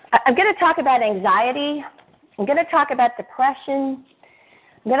I'm going to talk about anxiety. I'm going to talk about depression.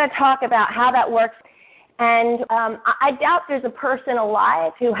 I'm going to talk about how that works. And I doubt there's a person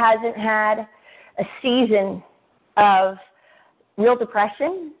alive who hasn't had a season of real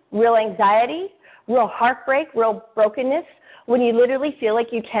depression, real anxiety, real heartbreak, real brokenness, when you literally feel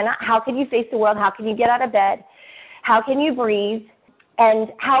like you cannot. How can you face the world? How can you get out of bed? How can you breathe?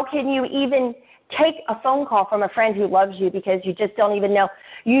 And how can you even take a phone call from a friend who loves you because you just don't even know?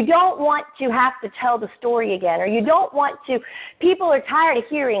 You don't want to have to tell the story again, or you don't want to, people are tired of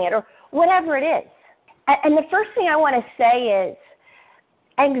hearing it, or whatever it is. And the first thing I want to say is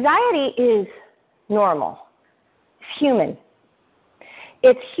anxiety is normal. It's human.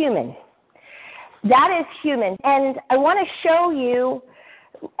 It's human. That is human. And I want to show you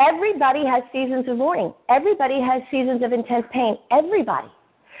everybody has seasons of mourning. Everybody has seasons of intense pain. Everybody.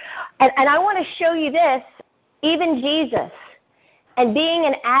 And I want to show you this, even Jesus, and being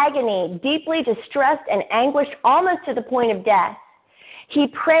in agony, deeply distressed and anguished, almost to the point of death, he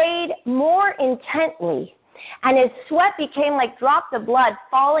prayed more intently, and his sweat became like drops of blood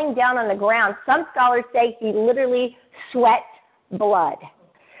falling down on the ground. Some scholars say he literally sweat blood.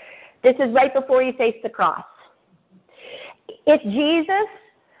 This is right before he faced the cross. If Jesus,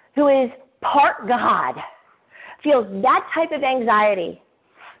 who is part God, feels that type of anxiety,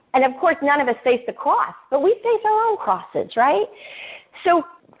 and of course none of us face the cross, but we face our own crosses, right? So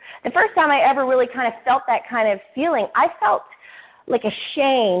the first time I ever really kind of felt that kind of feeling, I felt like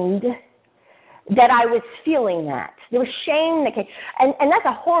ashamed that I was feeling that. There was shame that came, and that's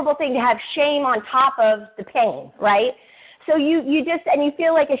a horrible thing to have shame on top of the pain, right? So you just, and you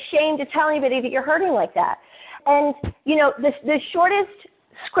feel like ashamed to tell anybody that you're hurting like that. And, you know, the shortest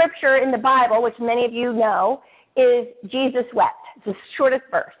scripture in the Bible, which many of you know, is Jesus wept. It's the shortest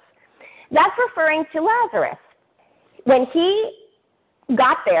verse. That's referring to Lazarus. When he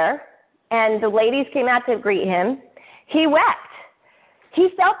got there and the ladies came out to greet him, he wept. He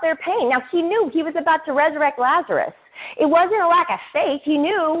felt their pain. Now, he knew he was about to resurrect Lazarus. It wasn't a lack of faith. He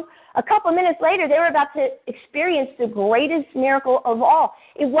knew a couple minutes later they were about to experience the greatest miracle of all.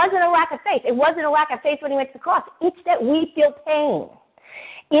 It wasn't a lack of faith. It wasn't a lack of faith when he went to the cross. It's that we feel pain.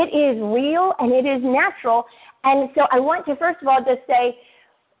 It is real and it is natural. And so I want to, first of all, just say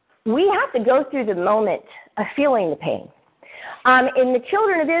we have to go through the moment of feeling the pain. In the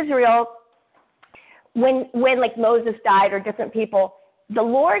children of Israel, when like Moses died or different people, the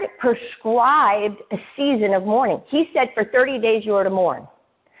Lord prescribed a season of mourning. He said for 30 days you are to mourn.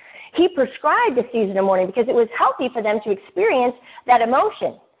 He prescribed a season of mourning because it was healthy for them to experience that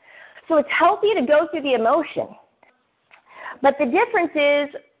emotion. So it's healthy to go through the emotion. But the difference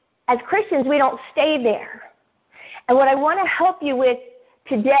is, as Christians, we don't stay there. And what I want to help you with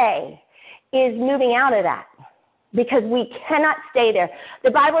today is moving out of that, because we cannot stay there.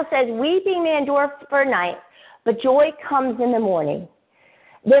 The Bible says, weeping may endure for a night, but joy comes in the morning.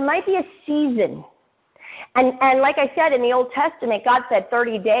 There might be a season. And like I said, in the Old Testament, God said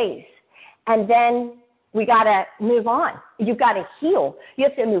 30 days. And then we got to move on. You've got to heal. You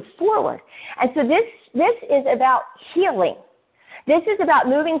have to move forward. And so this is about healing. This is about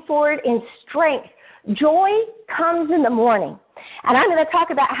moving forward in strength. Joy comes in the morning. And I'm going to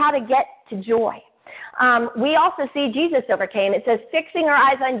talk about how to get to joy. We also see Jesus overcame. It says, fixing our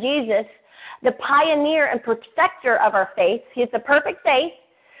eyes on Jesus, the pioneer and perfecter of our faith. He has the perfect faith.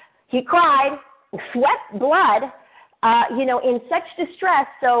 He cried, sweat blood, in such distress.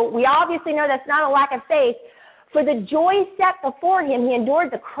 So we obviously know that's not a lack of faith. For the joy set before him, he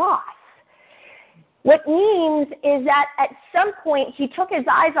endured the cross. What means is that at some point he took his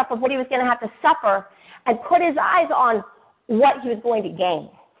eyes off of what he was going to have to suffer and put his eyes on what he was going to gain.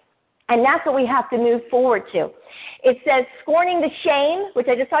 And that's what we have to move forward to. It says, scorning the shame, which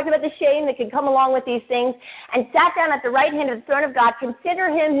I just talked about, the shame that can come along with these things, and sat down at the right hand of the throne of God. Consider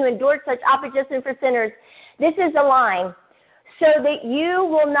him who endured such opposition for sinners. This is the line, so that you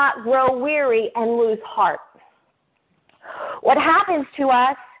will not grow weary and lose heart. What happens to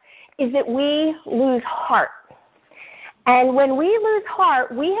us is that we lose heart. And when we lose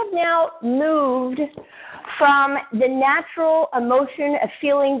heart, we have now moved from the natural emotion of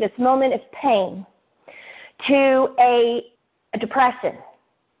feeling this moment of pain to a depression.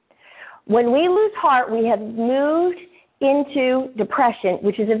 When we lose heart, we have moved into depression,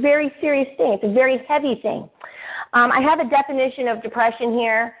 which is a very serious thing. It's a very heavy thing. I have a definition of depression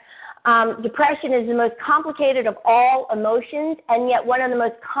here. Depression is the most complicated of all emotions, and yet one of the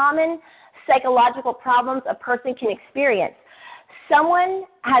most common psychological problems a person can experience. Someone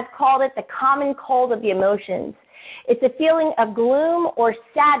has called it the common cold of the emotions. It's a feeling of gloom or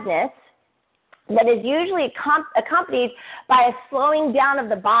sadness that is usually accompanied by a slowing down of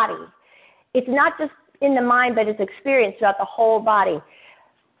the body. It's not just in the mind, but it's experienced throughout the whole body.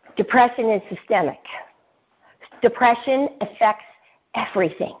 Depression is systemic. Depression affects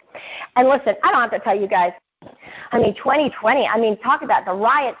everything. And listen, I don't have to tell you guys, 2020, talk about the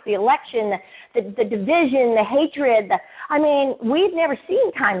riots, the election, the division, the hatred. We've never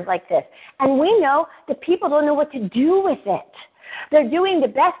seen times like this. And we know that people don't know what to do with it. They're doing the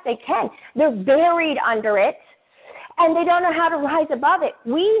best they can. They're buried under it, and they don't know how to rise above it.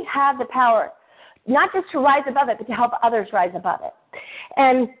 We have the power, not just to rise above it, but to help others rise above it.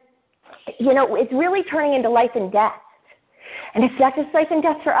 And, it's really turning into life and death. And it's not just life and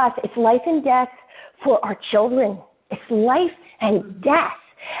death for us. It's life and death for our children. It's life and death.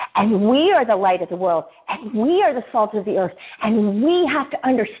 And we are the light of the world. And we are the salt of the earth. And we have to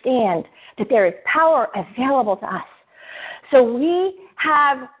understand that there is power available to us. So we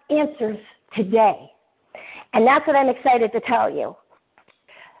have answers today. And that's what I'm excited to tell you.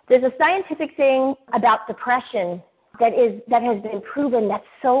 There's a scientific thing about depression that has been proven that's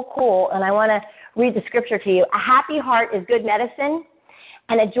so cool, and I want to read the scripture to you. A happy heart is good medicine,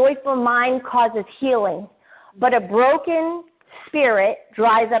 and a joyful mind causes healing, but a broken spirit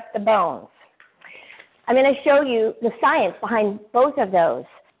dries up the bones. I'm going to show you the science behind both of those.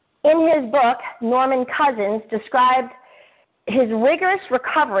 In his book, Norman Cousins described his rigorous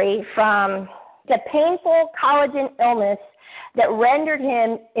recovery from the painful collagen illness that rendered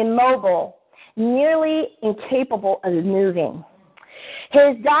him immobile, nearly incapable of moving.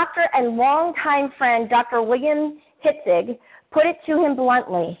 His doctor and longtime friend, Dr. William Hitzig, put it to him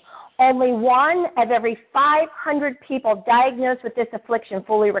bluntly: only 1 of every 500 people diagnosed with this affliction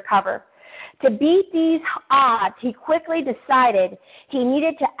fully recover. To beat these odds, he quickly decided he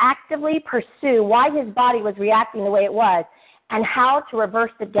needed to actively pursue why his body was reacting the way it was and how to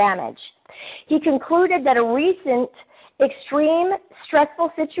reverse the damage. He concluded that a recent extreme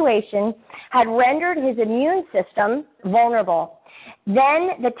stressful situation had rendered his immune system vulnerable.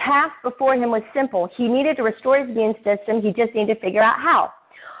 Then the task before him was simple. He needed to restore his immune system. He just needed to figure out how.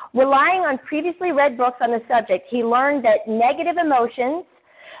 Relying on previously read books on the subject, he learned that negative emotions,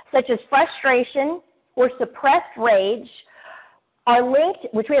 such as frustration or suppressed rage, are linked,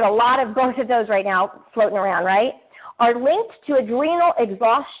 which we have a lot of both of those right now floating around, right, are linked to adrenal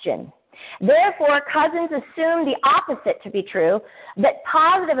exhaustion. Therefore, Cousins assumed the opposite to be true, that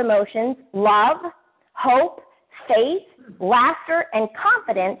positive emotions, love, hope, faith, laughter, and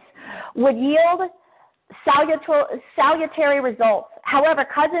confidence would yield salutary results. However,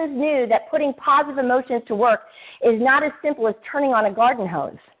 Cousins knew that putting positive emotions to work is not as simple as turning on a garden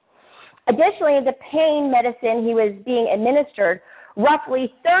hose. Additionally, the pain medicine he was being administered,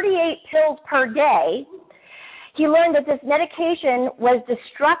 roughly 38 pills per day, he learned that this medication was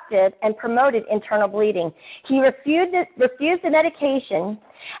destructive and promoted internal bleeding. He refused the medication,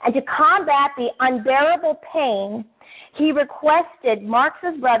 and to combat the unbearable pain, he requested Marx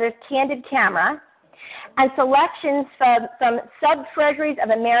Brothers' candid camera and selections from sub-treasuries of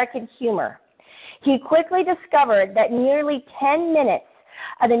American humor. He quickly discovered that nearly 10 minutes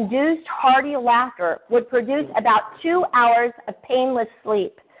of induced hearty laughter would produce about 2 hours of painless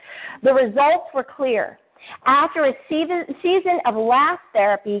sleep. The results were clear. After a season of laugh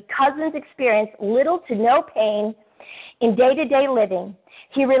therapy, Cousins experienced little to no pain in day-to-day living.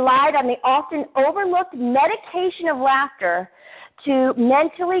 He relied on the often overlooked medication of laughter to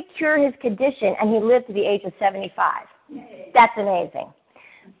mentally cure his condition, and he lived to the age of 75. That's amazing.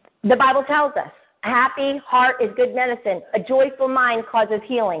 The Bible tells us, a happy heart is good medicine. A joyful mind causes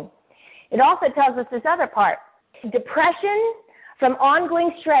healing. It also tells us this other part. Depression from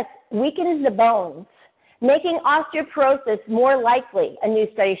ongoing stress weakens the bones, making osteoporosis more likely, a new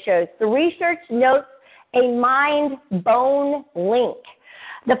study shows. The research notes a mind-bone link.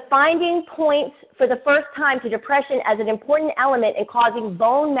 The finding points for the first time to depression as an important element in causing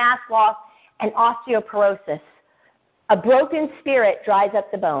bone mass loss and osteoporosis. A broken spirit dries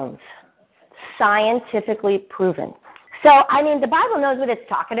up the bones. Scientifically proven. So, the Bible knows what it's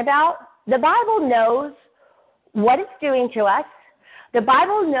talking about. The Bible knows what it's doing to us. The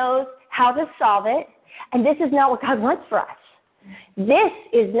Bible knows how to solve it. And this is not what God wants for us. This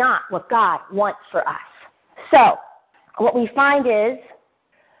is not what God wants for us. So, what we find is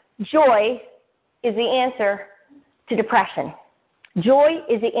joy is the answer to depression. Joy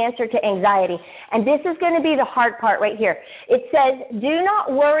is the answer to anxiety. And this is going to be the hard part right here. It says, do not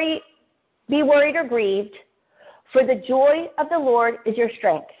be worried or grieved, for the joy of the Lord is your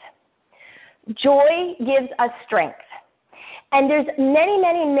strength. Joy gives us strength. And there's many,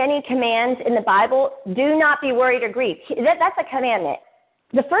 many, many commands in the Bible. Do not be worried or grieved. That's a commandment.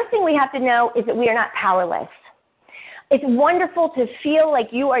 The first thing we have to know is that we are not powerless. It's wonderful to feel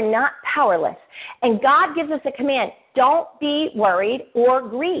like you are not powerless. And God gives us a command, don't be worried or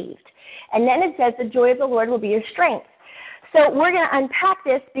grieved. And then it says the joy of the Lord will be your strength. So we're going to unpack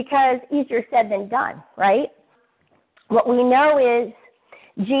this because easier said than done, right? What we know is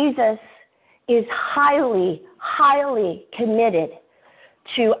Jesus is highly, highly committed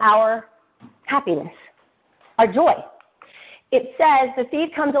to our happiness, our joy. It says, the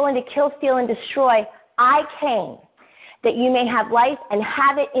thief comes only to kill, steal, and destroy. I came that you may have life and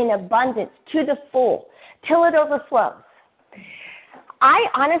have it in abundance to the full, till it overflows. I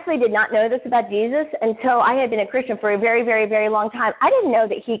honestly did not know this about Jesus until I had been a Christian for a very, very, very long time. I didn't know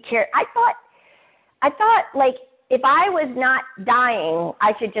that he cared. I thought like, if I was not dying,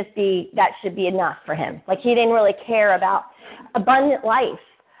 that should be enough for him. Like, he didn't really care about abundant life.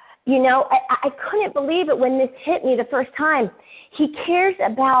 You know, I couldn't believe it when this hit me the first time. He cares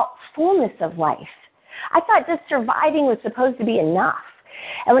about fullness of life. I thought just surviving was supposed to be enough.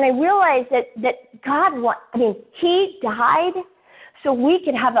 And when I realized that God he died so we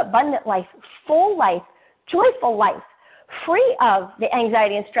could have abundant life, full life, joyful life, free of the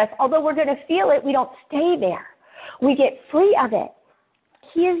anxiety and stress. Although we're going to feel it, we don't stay there. We get free of it.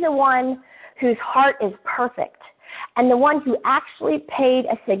 He is the one whose heart is perfect and the one who actually paid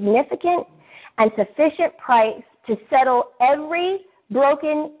a significant and sufficient price to settle every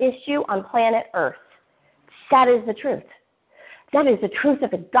broken issue on planet Earth. That is the truth. That is the truth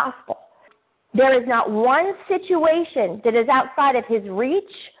of the gospel. There is not one situation that is outside of his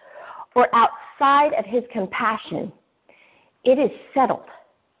reach or outside of his compassion. It is settled.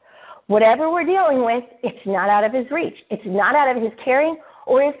 Whatever we're dealing with, it's not out of his reach. It's not out of his caring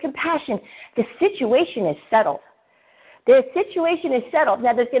or his compassion. The situation is settled. The situation is settled.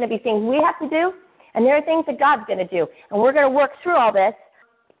 Now, there's going to be things we have to do, and there are things that God's going to do. And we're going to work through all this,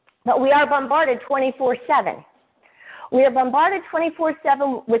 but we are bombarded 24/7. We are bombarded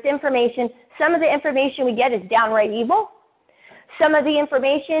 24/7 with information. Some of the information we get is downright evil. Some of the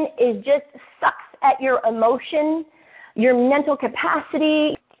information is just sucks at your emotion, your mental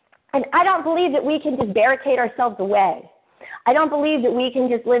capacity. And I don't believe that we can just barricade ourselves away. I don't believe that we can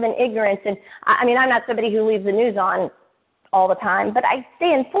just live in ignorance. And I'm not somebody who leaves the news on all the time, but I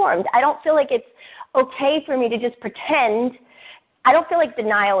stay informed. I don't feel like it's okay for me to just pretend. I don't feel like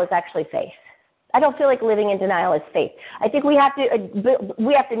denial is actually faith. I don't feel like living in denial is faith. I think we have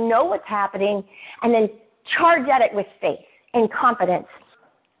to know what's happening and then charge at it with faith and confidence.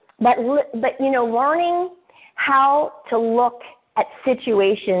 But learning how to look at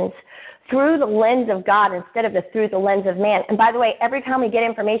situations through the lens of God instead of through the lens of man. And by the way, every time we get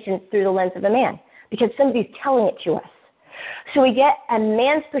information, it's through the lens of a man because somebody's telling it to us. So we get a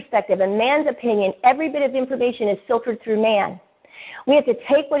man's perspective, a man's opinion. Every bit of information is filtered through man. We have to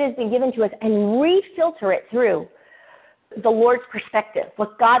take what has been given to us and refilter it through the Lord's perspective,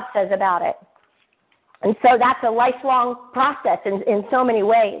 what God says about it. And so that's a lifelong process in so many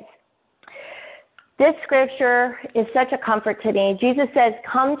ways. This scripture is such a comfort to me. Jesus says,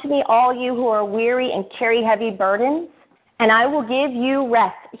 come to me, all you who are weary and carry heavy burdens, and I will give you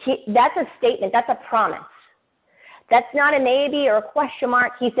rest. That's a statement. That's a promise. That's not a maybe or a question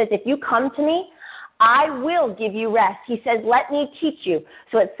mark. He says, if you come to me, I will give you rest. He says, let me teach you.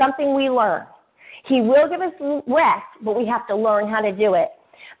 So it's something we learn. He will give us rest, but we have to learn how to do it.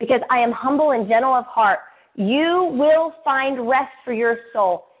 Because I am humble and gentle of heart. You will find rest for your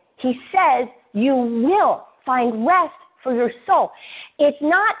soul. He says, you will find rest for your soul. It's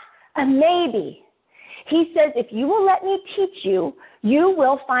not a maybe. He says, if you will let me teach you, you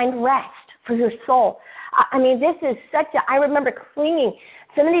will find rest for your soul. This is I remember clinging.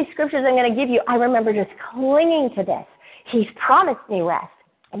 Some of these scriptures I'm going to give you, I remember just clinging to this. He's promised me rest.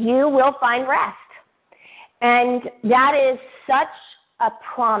 You will find rest. And that is such a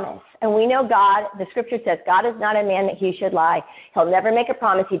promise. And we know God, the scripture says, God is not a man that he should lie. He'll never make a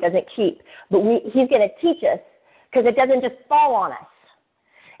promise he doesn't keep. But he's going to teach us because it doesn't just fall on us.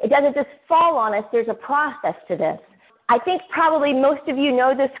 It doesn't just fall on us. There's a process to this. I think probably most of you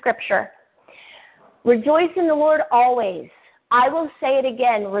know this scripture. Rejoice in the Lord always. I will say it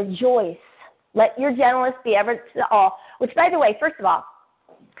again, rejoice. Let your gentleness be ever to all. Which, by the way, first of all,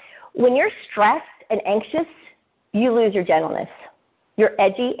 when you're stressed and anxious, you lose your gentleness. You're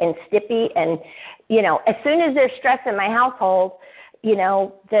edgy and snippy, and, as soon as there's stress in my household,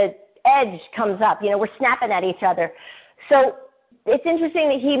 the edge comes up. We're snapping at each other. So it's interesting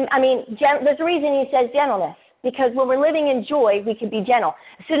that there's a reason he says gentleness, because when we're living in joy, we can be gentle.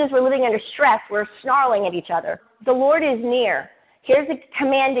 As soon as we're living under stress, we're snarling at each other. The Lord is near. Here's a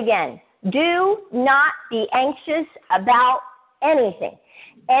command again. Do not be anxious about anything.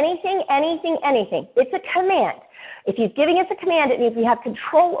 anything, anything, anything. It's a command. If he's giving us a command, it means we have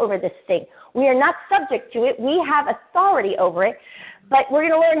control over this thing. We are not subject to it. We have authority over it, but we're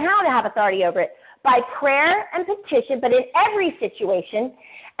going to learn how to have authority over it by prayer and petition, but in every situation.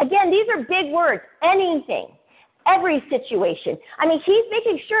 Again, these are big words, anything, every situation. I mean, he's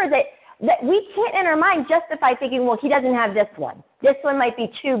making sure that we can't in our mind justify thinking, well, he doesn't have this one. This one might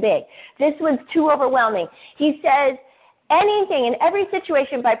be too big. This one's too overwhelming. He says anything in every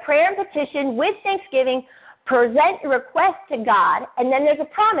situation by prayer and petition with thanksgiving, present your request to God, and then there's a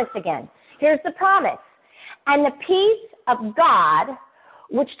promise again. Here's the promise. And the peace of God,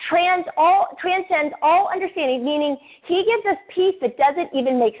 which transcends all understanding, meaning he gives us peace that doesn't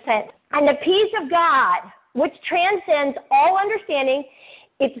even make sense. And the peace of God, which transcends all understanding,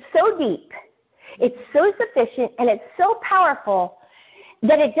 it's so deep, it's so sufficient, and it's so powerful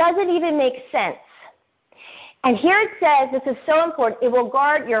that it doesn't even make sense. And here it says, this is so important, it will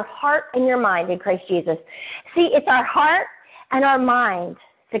guard your heart and your mind in Christ Jesus. See, it's our heart and our mind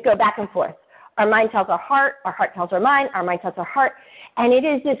that go back and forth. Our mind tells our heart tells our mind tells our heart, and it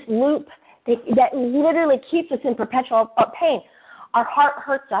is this loop that literally keeps us in perpetual pain. Our heart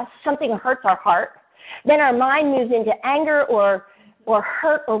hurts us, something hurts our heart, then our mind moves into anger or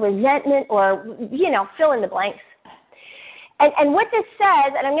hurt or resentment or, fill in the blanks. And what this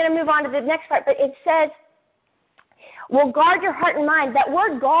says, and I'm going to move on to the next part, but it says, well, guard your heart and mind. That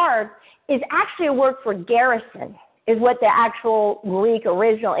word guard is actually a word for garrison, is what the actual Greek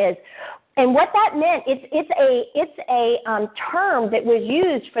original is. And what that meant, it's a term that was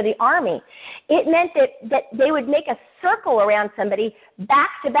used for the army. It meant that they would make a circle around somebody,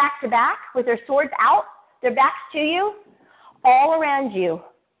 back to back to back, with their swords out, their backs to you, all around you,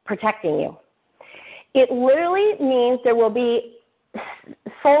 protecting you. It literally means there will be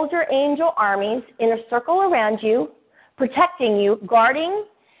soldier angel armies in a circle around you, protecting you, guarding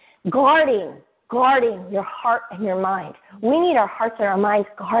your heart and your mind. We need our hearts and our minds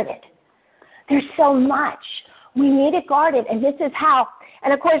guarded. There's so much. We need it guarded, and this is how.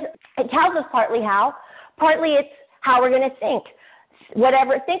 And, of course, it tells us partly how. Partly it's how we're going to think.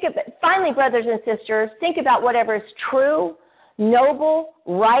 Finally, brothers and sisters, think about whatever is true, noble,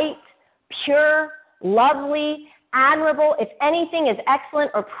 right, pure, lovely, admirable. If anything is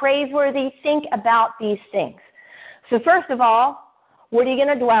excellent or praiseworthy, think about these things. So first of all, what are you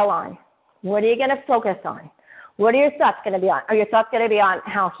going to dwell on? What are you going to focus on? What are your thoughts going to be on? Are your thoughts going to be on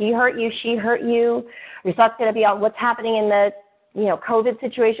how he hurt you, she hurt you? Are your thoughts going to be on what's happening in the COVID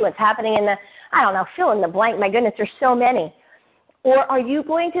situation, what's happening in the, fill in the blank. My goodness, there's so many. Or are you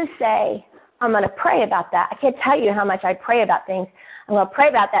going to say, I'm going to pray about that? I can't tell you how much I pray about things. I'm going to pray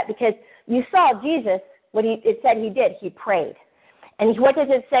about that because you saw Jesus, it said he did. He prayed. And what does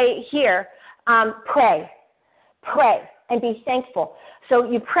it say here? Pray, and be thankful.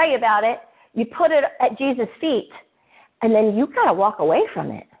 So you pray about it. You put it at Jesus' feet, and then you've got to walk away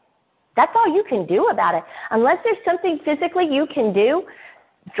from it. That's all you can do about it. Unless there's something physically you can do,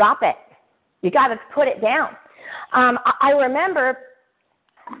 drop it. You got to put it down. I remember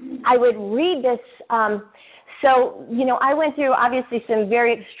I would read this. I went through obviously some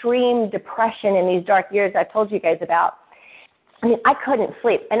very extreme depression in these dark years I've told you guys about. I mean, I couldn't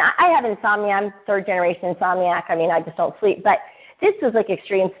sleep. And I have insomnia. I'm third-generation insomniac. I mean, I just don't sleep. But this was like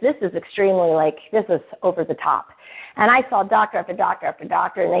extreme. This is extremely this is over the top. And I saw doctor after doctor after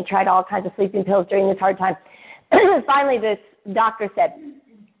doctor, and they tried all kinds of sleeping pills during this hard time. Finally, this doctor said,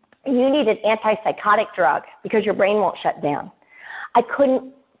 you need an antipsychotic drug because your brain won't shut down. I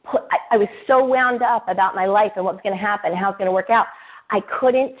was so wound up about my life and what's going to happen and how it's going to work out. I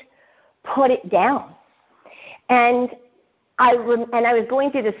couldn't put it down. And I was going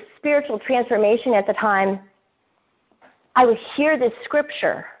through this spiritual transformation at the time. I would hear this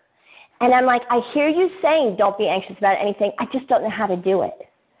scripture, and I'm like, I hear you saying don't be anxious about anything. I just don't know how to do it.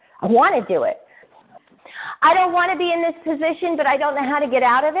 I want to do it. I don't want to be in this position, but I don't know how to get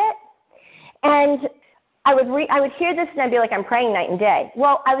out of it. And I would hear this, and I'd be like, I'm praying night and day.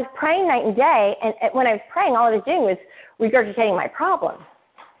 Well, I was praying night and day, and when I was praying, all I was doing was regurgitating my problem.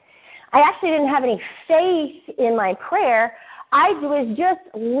 I actually didn't have any faith in my prayer. I was just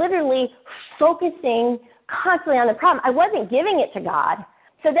literally focusing constantly on the problem. I wasn't giving it to God.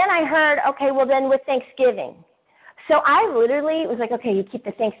 So then I heard, okay, well then with Thanksgiving. So I literally was like, okay, you keep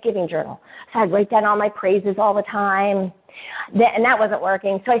the Thanksgiving journal. So I'd write down all my praises all the time, and that wasn't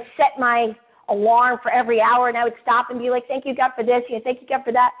working. So I set my alarm for every hour, and I would stop and be like, thank you, God, for this. Thank you, God,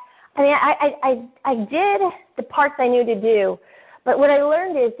 for that. I mean, I did the parts I knew to do, but what I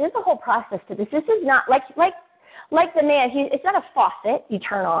learned is there's a whole process to this. This is not like the man. It's not a faucet you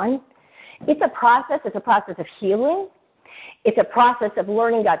turn on. It's a process. It's a process of healing. It's a process of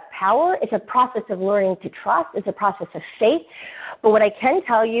learning God's power. It's a process of learning to trust. It's a process of faith. But what I can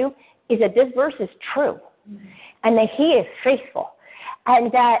tell you is that this verse is true and that he is faithful.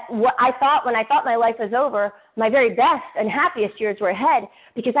 And that what I thought when I thought my life was over, my very best and happiest years were ahead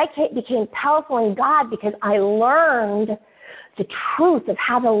because I became powerful in God because I learned the truth of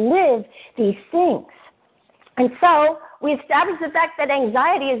how to live these things. And so we established the fact that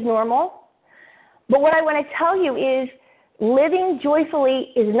anxiety is normal. But what I want to tell you is living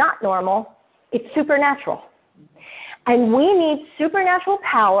joyfully is not normal. It's supernatural. And we need supernatural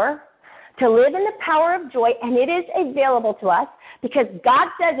power to live in the power of joy, and it is available to us because God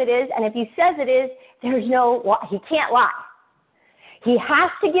says it is, and if he says it is, he can't lie. He has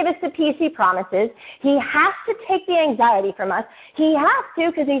to give us the peace he promises. He has to take the anxiety from us. He has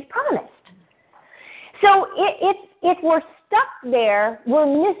to because he's promised. So if we're stuck there, we're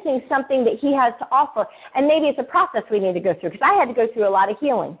missing something that he has to offer, and maybe it's a process we need to go through because I had to go through a lot of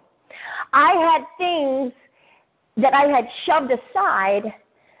healing. I had things that I had shoved aside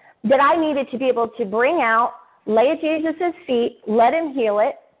that I needed to be able to bring out, lay at Jesus' feet, let him heal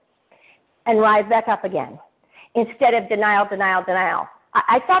it, and rise back up again, instead of denial.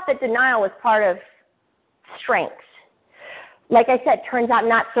 I thought that denial was part of strength. Like I said, turns out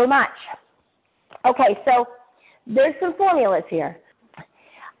not so much. Okay, so there's some formulas here.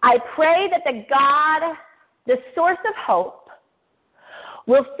 I pray that the God, the source of hope,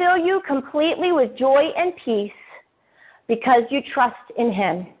 will fill you completely with joy and peace because you trust in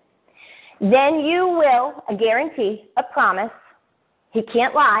him. Then you will, a guarantee, a promise, he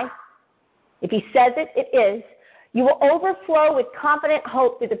can't lie. If he says it, it is. You will overflow with confident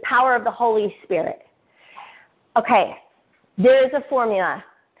hope through the power of the Holy Spirit. Okay, there's a formula.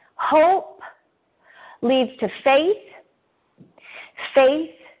 Hope leads to faith.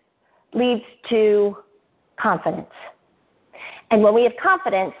 Faith leads to confidence. And when we have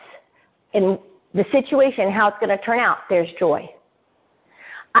confidence in the situation, how it's going to turn out, there's joy.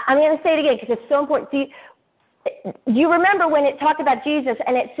 I'm going to say it again because it's so important. Do you remember when it talked about Jesus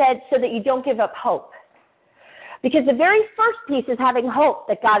and it said so that you don't give up hope? Because the very first piece is having hope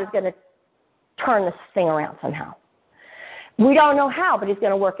that God is going to turn this thing around somehow. We don't know how, but he's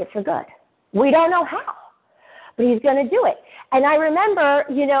going to work it for good. We don't know how, but he's going to do it. And I remember,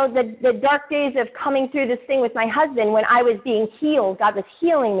 the dark days of coming through this thing with my husband when I was being healed. God was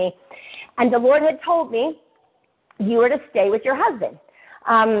healing me. And the Lord had told me, you were to stay with your husband.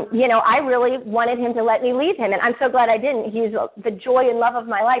 I really wanted him to let me leave him, and I'm so glad I didn't. He's the joy and love of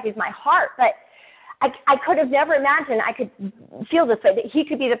my life. He's my heart. But I could have never imagined I could feel this way, that he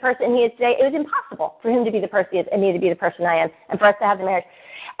could be the person he is today. It was impossible for him to be the person he is and me to be the person I am and for us to have the marriage.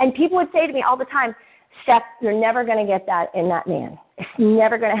 And people would say to me all the time, Steph, you're never going to get that in that man. It's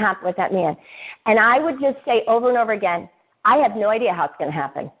never going to happen with that man. And I would just say over and over again, I have no idea how it's going to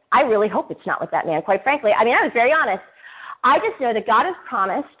happen. I really hope it's not with that man, quite frankly. I was very honest. I just know that God has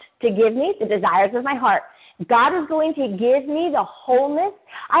promised to give me the desires of my heart. God is going to give me the wholeness.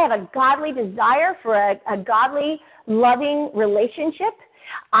 I have a godly desire for a godly, loving relationship.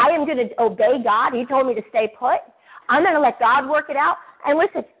 I am going to obey God. He told me to stay put. I'm going to let God work it out. And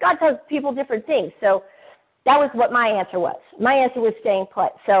listen, God tells people different things. So that was what my answer was. My answer was staying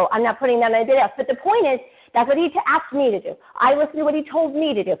put. So I'm not putting that on anybody else. But the point is, that's what he asked me to do. I listened to what he told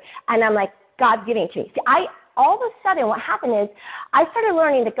me to do. And I'm like, God's giving it to me. See, all of a sudden, what happened is I started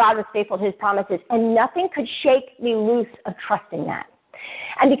learning that God was faithful to his promises, and nothing could shake me loose of trusting that.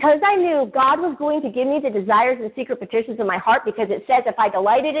 And because I knew God was going to give me the desires and secret petitions of my heart, because it says if I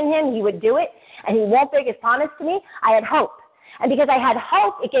delighted in him, he would do it, and he won't break his promise to me, I had hope. And because I had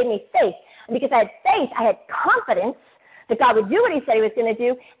hope, it gave me faith. And because I had faith, I had confidence that God would do what he said he was going to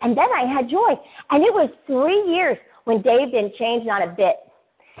do, and then I had joy. And it was 3 years when Dave didn't change not a bit.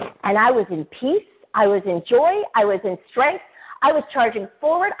 And I was in peace. I was in joy. I was in strength. I was charging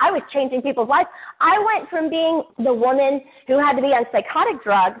forward. I was changing people's lives. I went from being the woman who had to be on psychotic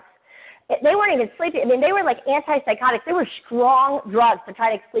drugs. They weren't even sleeping. They were like antipsychotics. They were strong drugs to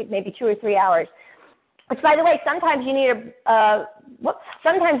try to sleep maybe 2 or 3 hours. Which, by the way, sometimes you need a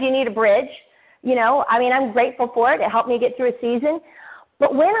bridge. I'm grateful for it. It helped me get through a season.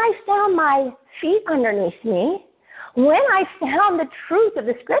 But when I found my feet underneath me, when I found the truth of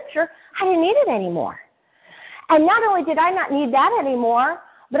the Scripture, I didn't need it anymore. And not only did I not need that anymore,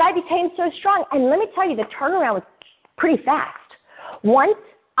 but I became so strong. And let me tell you, the turnaround was pretty fast. Once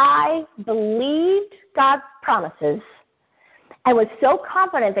I believed God's promises and was so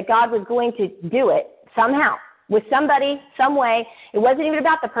confident that God was going to do it somehow, with somebody, some way. It wasn't even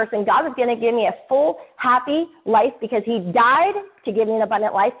about the person. God was going to give me a full, happy life because he died to give me an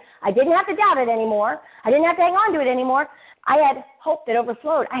abundant life. I didn't have to doubt it anymore. I didn't have to hang on to it anymore. I had hope that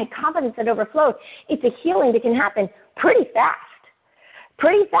overflowed. I had confidence that overflowed. It's a healing that can happen pretty fast.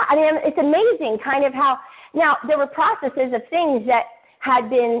 Pretty fast. I mean, it's amazing kind of how, now there were processes of things that had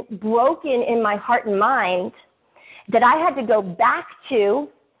been broken in my heart and mind that I had to go back to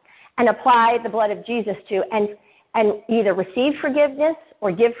and apply the blood of Jesus to and either receive forgiveness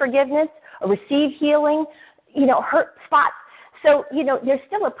or give forgiveness or receive healing, hurt spots. So, there's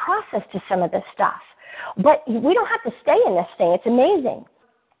still a process to some of this stuff. But we don't have to stay in this thing. It's amazing.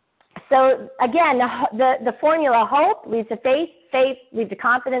 So, again, the formula, hope leads to faith, faith leads to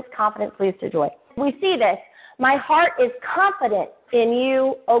confidence, confidence leads to joy. We see this. My heart is confident in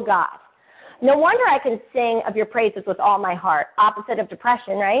you, O God. No wonder I can sing of your praises with all my heart, opposite of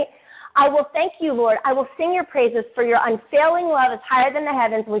depression, right? I will thank you, Lord. I will sing your praises, for your unfailing love is higher than the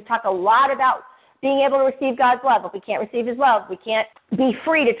heavens. We've talked a lot about being able to receive God's love. If we can't receive his love, we can't be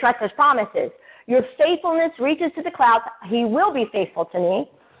free to trust his promises. Your faithfulness reaches to the clouds. He will be faithful to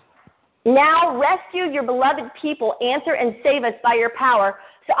me. Now rescue your beloved people. Answer and save us by your power.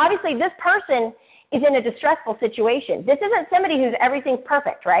 So obviously this person is in a distressful situation. This isn't somebody who's everything's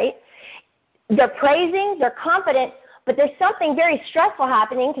perfect, right? They're praising, they're confident, but there's something very stressful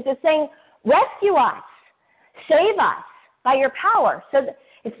happening because it's saying, rescue us, save us by your power. So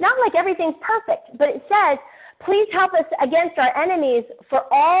it's not like everything's perfect, but it says, please help us against our enemies,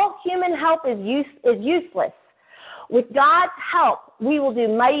 for all human help is useless. With God's help, we will do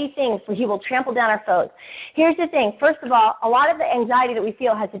mighty things, for he will trample down our foes. Here's the thing. First of all, a lot of the anxiety that we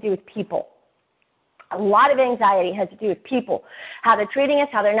feel has to do with people. A lot of anxiety has to do with people, how they're treating us,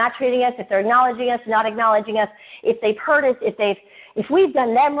 how they're not treating us, if they're acknowledging us, not acknowledging us, if they've hurt us, if we've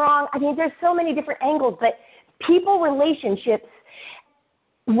done them wrong. I mean, there's so many different angles, but people relationships,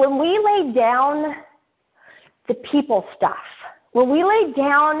 when we lay down the people stuff, when we lay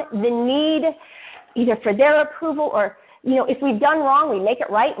down the need either for their approval or, if we've done wrong, we make it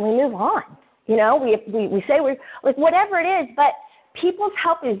right and we move on. We say we're, like, whatever it is, but people's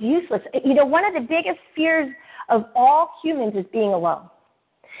help is useless. One of the biggest fears of all humans is being alone.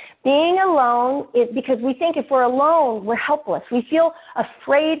 Being alone is because we think if we're alone, we're helpless. We feel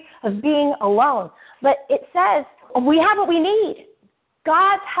afraid of being alone. But it says we have what we need.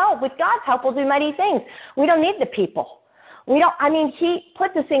 God's help. With God's help, we'll do mighty things. We don't need the people. He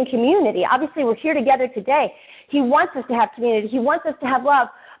puts us in community. Obviously, we're here together today. He wants us to have community. He wants us to have love.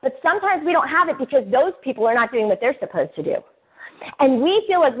 But sometimes we don't have it because those people are not doing what they're supposed to do. And we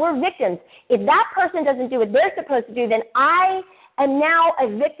feel like we're victims. If that person doesn't do what they're supposed to do, then I am now a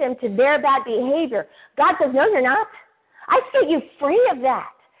victim to their bad behavior. God says, no, you're not. I set you free of that.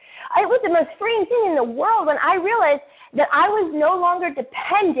 It was the most freeing thing in the world when I realized that I was no longer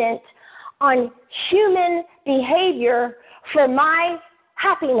dependent on human behavior for my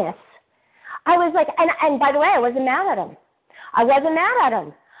happiness. I was like, and by the way, I wasn't mad at him.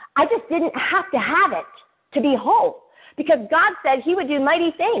 I just didn't have to have it to be whole, because God said he would do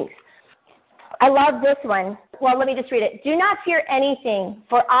mighty things. I love this one. Well, let me just read it. Do not fear anything,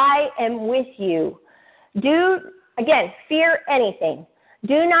 for I am with you. Fear anything.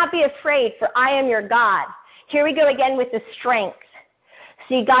 Do not be afraid, for I am your God. Here we go again with the strength.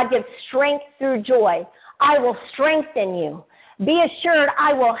 See, God gives strength through joy. I will strengthen you. Be assured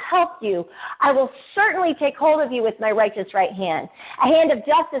I will help you. I will certainly take hold of you with my righteous right hand, a hand of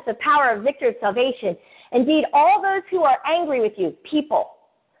justice, a power of victory, of salvation. Indeed, all those who are angry with you, people.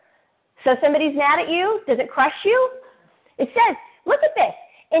 So somebody's mad at you, does it crush you? It says, look at this.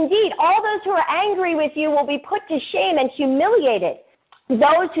 Indeed, all those who are angry with you will be put to shame and humiliated.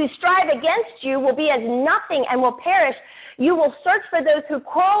 Those who strive against you will be as nothing and will perish. You will search for those who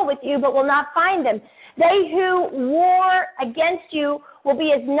quarrel with you, but will not find them. They who war against you will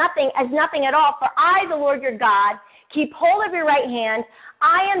be as nothing at all. For I, the Lord your God, keep hold of your right hand.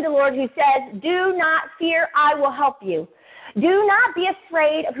 I am the Lord who says, do not fear, I will help you. Do not be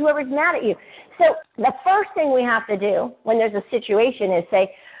afraid of whoever's mad at you. So the first thing we have to do when there's a situation is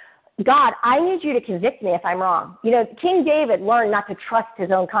say, God, I need you to convict me if I'm wrong. King David learned not to trust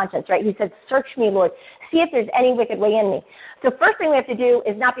his own conscience, right? He said, search me, Lord. See if there's any wicked way in me. So first thing we have to do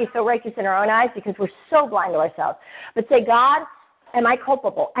is not be so righteous in our own eyes because we're so blind to ourselves. But say, God, am I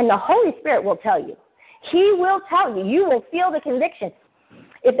culpable? And the Holy Spirit will tell you. He will tell you. You will feel the conviction.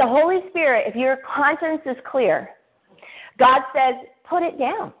 If the Holy Spirit, if your conscience is clear, God says, put it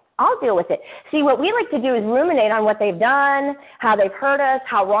down. I'll deal with it. See, what we like to do is ruminate on what they've done, how they've hurt us,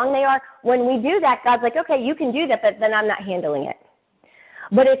 how wrong they are. When we do that, God's like, okay, you can do that, but then I'm not handling it.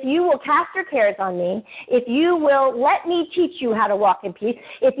 But if you will cast your cares on me, if you will let me teach you how to walk in peace,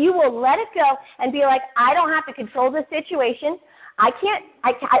 if you will let it go and be like, I don't have to control the situation. I've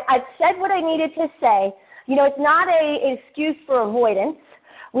said what I needed to say. It's not an excuse for avoidance.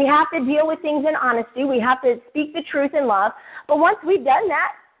 We have to deal with things in honesty. We have to speak the truth in love. But once we've done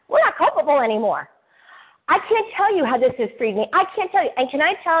that, we're not culpable anymore. I can't tell you how this has freed me. I can't tell you. And can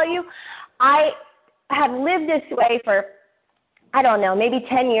I tell you, I have lived this way for, I don't know, maybe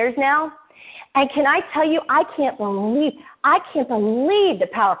 10 years now. And can I tell you, I can't believe the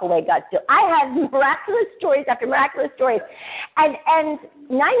powerful way God's doing. I have miraculous stories after miraculous stories. And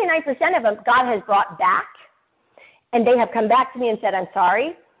 99% of them God has brought back. And they have come back to me and said, I'm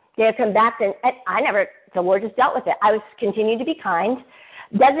sorry. They have come back and the Lord just dealt with it. I was continuing to be kind.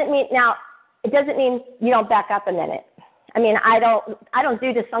 It doesn't mean you don't back up a minute. I mean, I don't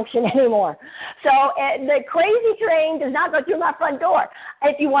do dysfunction anymore. So the crazy train does not go through my front door.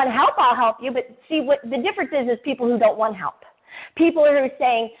 If you want help, I'll help you. But see, what the difference is people who don't want help. People who are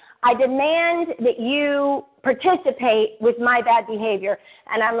saying, I demand that you participate with my bad behavior.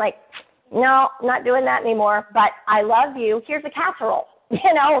 And I'm like, no, not doing that anymore. But I love you. Here's a casserole.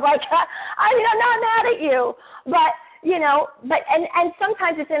 I'm not mad at you. But and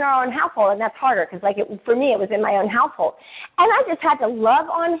sometimes it's in our own household, and that's harder because, for me, it was in my own household. And I just had to love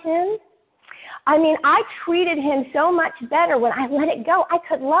on him. I mean, I treated him so much better when I let it go. I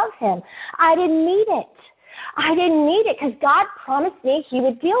could love him. I didn't need it because God promised me he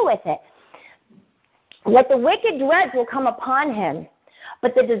would deal with it. What the wicked dreads will come upon him,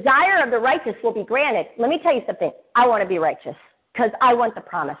 but the desire of the righteous will be granted. Let me tell you something. I want to be righteous because I want the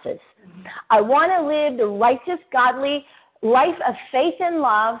promises. I want to live the righteous, godly life of faith and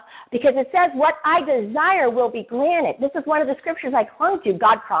love because it says what I desire will be granted. This is one of the scriptures I clung to.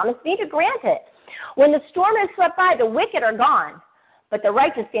 God promised me to grant it. When the storm has swept by, the wicked are gone, but the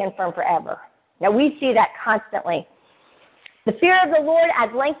righteous stand firm forever. Now, we see that constantly. The fear of the Lord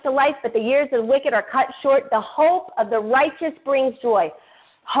adds length to life, but the years of the wicked are cut short. The hope of the righteous brings joy.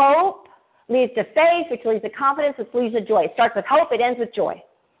 Hope leads to faith, which leads to confidence, which leads to joy. It starts with hope, it ends with joy.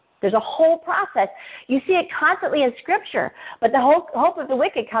 There's a whole process. You see it constantly in Scripture, but the hope of the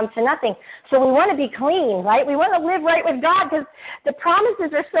wicked comes to nothing. So we want to be clean, right? We want to live right with God because the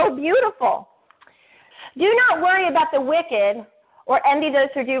promises are so beautiful. Do not worry about the wicked or envy those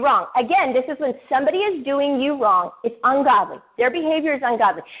who do wrong. Again, this is when somebody is doing you wrong. It's ungodly. Their behavior is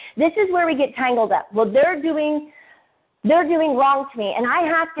ungodly. This is where we get tangled up. Well, they're doing wrong to me, and I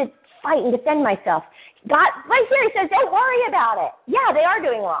have to fight and defend myself. God, right here, he says, don't worry about it. Yeah, they are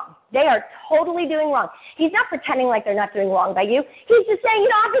doing wrong. They are totally doing wrong. He's not pretending like they're not doing wrong by you. He's just saying you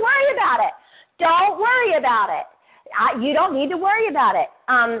don't have to worry about it. Don't worry about it. You don't need to worry about it.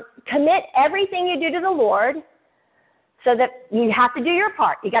 Commit everything you do to the Lord so that you have to do your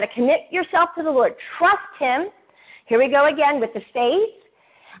part. You got to commit yourself to the Lord. Trust him. Here we go again with the faith,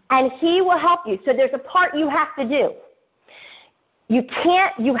 and he will help you. So there's a part you have to do. You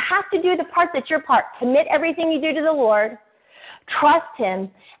have to do the part that's your part. Commit everything you do to the Lord. Trust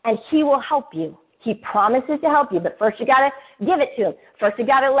him, and he will help you. He promises to help you, but first you got to give it to him. First you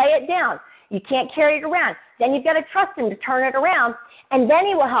got to lay it down. You can't carry it around. Then you've got to trust him to turn it around, and then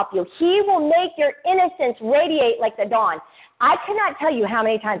he will help you. He will make your innocence radiate like the dawn. I cannot tell you how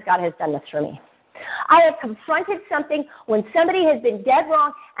many times God has done this for me. I have confronted something when somebody has been dead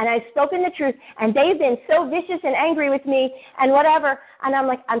wrong and I've spoken the truth and they've been so vicious and angry with me and whatever, and I'm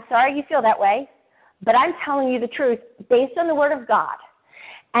like, I'm sorry you feel that way, but I'm telling you the truth based on the Word of God.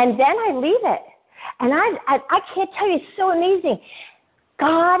 And then I leave it. And I can't tell you, it's so amazing.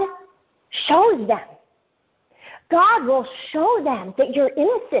 God shows them. God will show them that you're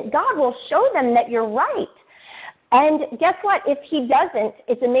innocent. God will show them that you're right. And guess what? If he doesn't,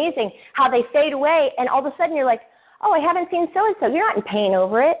 it's amazing how they fade away, and all of a sudden you're like, oh, I haven't seen so-and-so. You're not in pain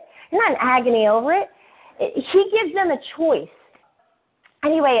over it. You're not in agony over it. He gives them a choice.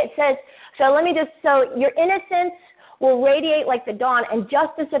 Anyway, it says, so your innocence will radiate like the dawn, and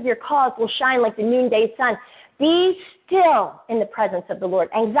justice of your cause will shine like the noonday sun. Be still in the presence of the Lord.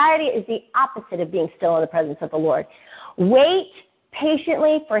 Anxiety is the opposite of being still in the presence of the Lord. Wait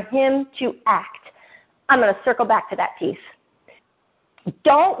patiently for him to act. I'm going to circle back to that piece.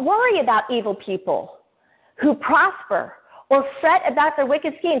 Don't worry about evil people who prosper or fret about their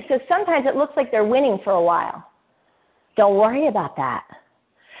wicked schemes. So sometimes it looks like they're winning for a while. Don't worry about that.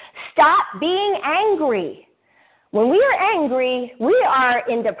 Stop being angry. When we are angry, we are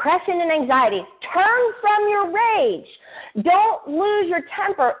in depression and anxiety. Turn from your rage. Don't lose your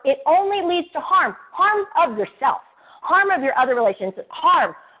temper. It only leads to harm. Harm of yourself. Harm of your other relations.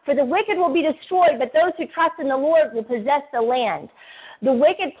 Harm. For the wicked will be destroyed, but those who trust in the Lord will possess the land. The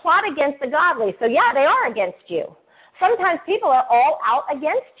wicked plot against the godly. So yeah, they are against you. Sometimes people are all out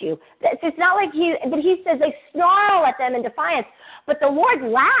against you. It's not like but he says they snarl at them in defiance. But the Lord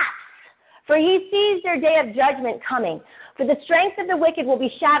laughs, for he sees their day of judgment coming. For the strength of the wicked will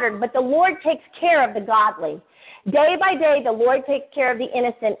be shattered, but the Lord takes care of the godly. Day by day, the Lord takes care of the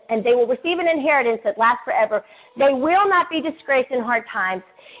innocent, and they will receive an inheritance that lasts forever. They will not be disgraced in hard times.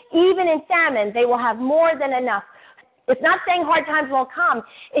 Even in famine, they will have more than enough. It's not saying hard times won't come.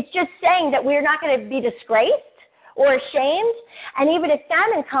 It's just saying that we're not going to be disgraced or ashamed, and even if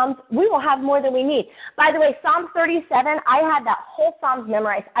famine comes, we will have more than we need. By the way, Psalm 37, I had that whole Psalms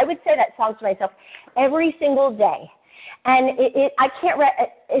memorized. I would say that Psalm to myself every single day. And I can't read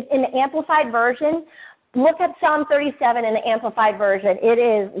in the Amplified Version. Look at Psalm 37 in the Amplified Version. It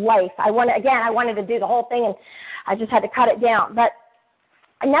is life. I wanted to do the whole thing, and I just had to cut it down. But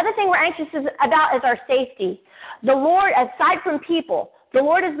another thing we're anxious about is our safety. The Lord, aside from people, the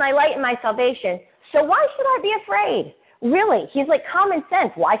Lord is my light and my salvation. So why should I be afraid? Really, he's like common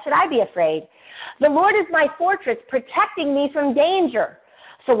sense. Why should I be afraid? The Lord is my fortress, protecting me from danger.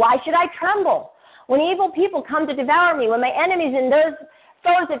 So why should I tremble? When evil people come to devour me, when my enemies and those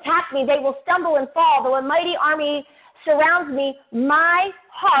foes attack me, they will stumble and fall. Though a mighty army surrounds me, my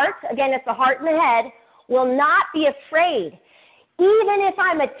heart, again it's the heart and the head, will not be afraid. Even if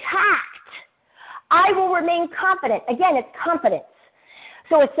I'm attacked, I will remain confident. Again, it's confidence.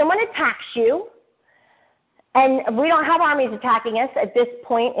 So if someone attacks you, and we don't have armies attacking us at this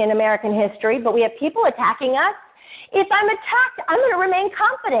point in American history, but we have people attacking us, if I'm attacked, I'm going to remain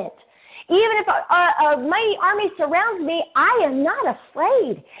confident. Even if a mighty army surrounds me, I am not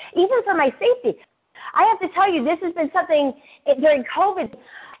afraid, even for my safety. I have to tell you, this has been something during COVID,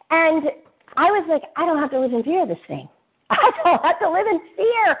 and I was like, I don't have to live in fear of this thing. I don't have to live in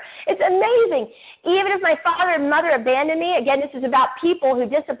fear. It's amazing. Even if my father and mother abandon me, again, this is about people who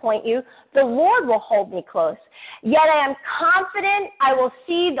disappoint you, the Lord will hold me close. Yet I am confident I will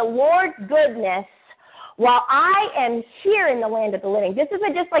see the Lord's goodness while I am here in the land of the living. This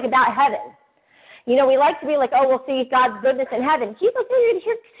isn't just like about heaven. You know, we like to be like, oh, we'll see God's goodness in heaven. He's like, you're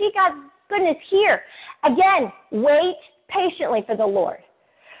here to see God's goodness here. Again, wait patiently for the Lord.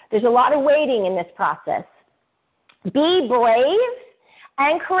 There's a lot of waiting in this process. Be brave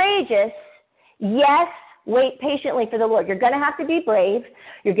and courageous. Yes, wait patiently for the Lord. You're going to have to be brave.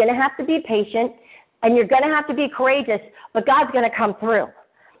 You're going to have to be patient. And you're going to have to be courageous. But God's going to come through.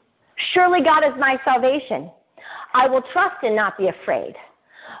 Surely God is my salvation. I will trust and not be afraid.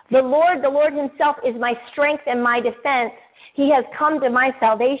 The Lord himself is my strength and my defense. He has come to my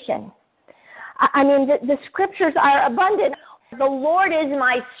salvation. I mean, the scriptures are abundant. The Lord is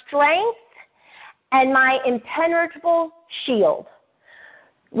my strength and my impenetrable shield.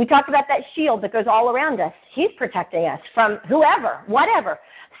 We talked about that shield that goes all around us. He's protecting us from whoever, whatever,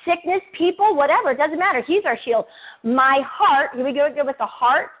 sickness, people, whatever. It doesn't matter. He's our shield. My heart, here we go with the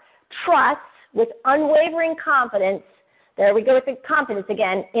heart, trusts with unwavering confidence. There we go with the confidence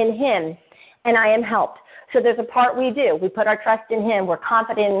again, in him, and I am helped. So there's a part we do. We put our trust in him. We're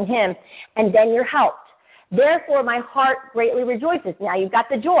confident in him, and then you're helped. Therefore, my heart greatly rejoices. Now you've got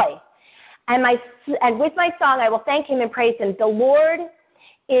the joy. And with my song, I will thank him and praise him. The Lord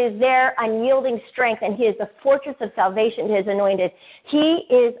is their unyielding strength, and he is the fortress of salvation to his anointed. He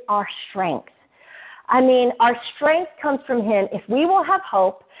is our strength. I mean, our strength comes from him. If we will have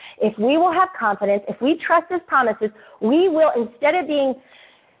hope, if we will have confidence, if we trust his promises, we will, instead of being,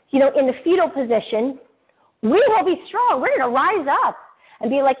 in the fetal position, we will be strong. We're going to rise up and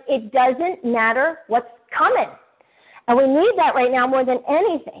be like, it doesn't matter what's coming. And we need that right now more than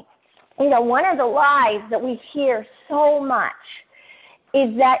anything. One of the lies that we hear so much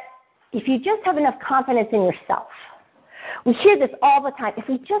is that if you just have enough confidence in yourself, we hear this all the time, if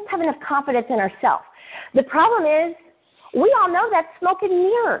we just have enough confidence in ourselves. The problem is, we all know that's smoke and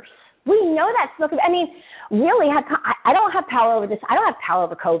mirrors. We know that's smoke. I mean, really, I don't have power over this. I don't have power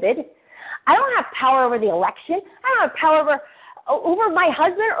over COVID. I don't have power over the election. I don't have power over my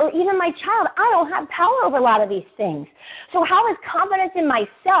husband or even my child. I don't have power over a lot of these things. So how is confidence in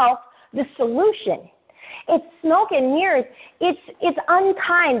myself the solution? It's smoke and mirrors. It's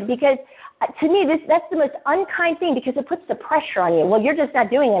unkind because, to me, that's the most unkind thing because it puts the pressure on you. Well, you're just not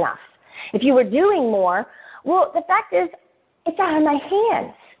doing enough. If you were doing more, well, the fact is, it's out of my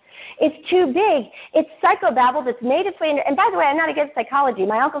hands. It's too big. It's psychobabble that's made its way into, and by the way, I'm not against psychology.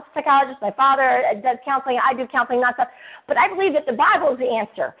 My uncle's a psychologist. My father does counseling. I do counseling, not stuff. But I believe that the Bible is the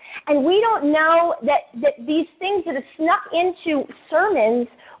answer. And we don't know that these things that have snuck into sermons,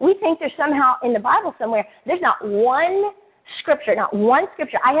 we think they're somehow in the Bible somewhere. There's not one scripture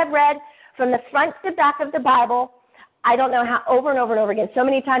I have read from the front to back of the Bible. I don't know how, over and over and over again, so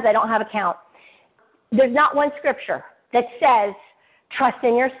many times I don't have a count. There's not one scripture that says, trust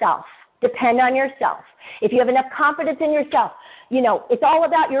in yourself, depend on yourself. If you have enough confidence in yourself, it's all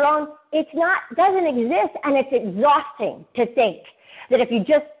about your own. Doesn't exist, and it's exhausting to think that if you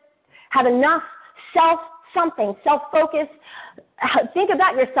just have enough self-focus, think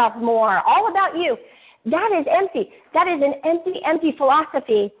about yourself more, all about you. That is empty. That is an empty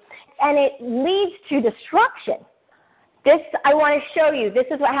philosophy, and it leads to destruction. I want to show you, this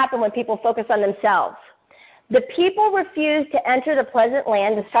is what happened when people focus on themselves. The people refused to enter the pleasant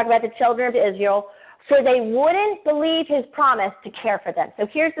land, let's talk about the children of Israel, for they wouldn't believe his promise to care for them. So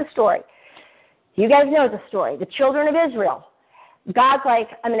here's the story. You guys know the story. The children of Israel. God's like,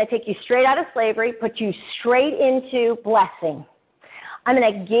 I'm going to take you straight out of slavery, put you straight into blessing. I'm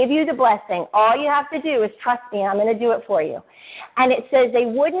going to give you the blessing. All you have to do is trust me. I'm going to do it for you. And it says they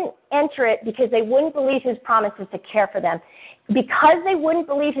wouldn't enter it because they wouldn't believe his promises to care for them. Because they wouldn't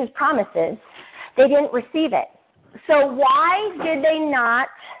believe his promises, they didn't receive it. So why did they not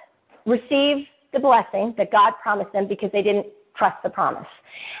receive the blessing that God promised them? Because they didn't trust the promise.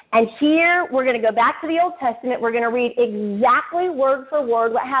 And here we're going to go back to the Old Testament. We're going to read exactly word for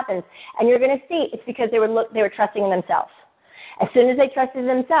word what happens. And you're going to see it's because they were trusting in themselves. As soon as they trusted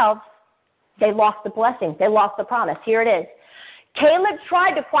themselves, they lost the blessing. They lost the promise. Here it is. Caleb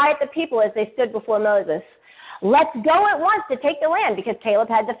tried to quiet the people as they stood before Moses. Let's go at once to take the land, because Caleb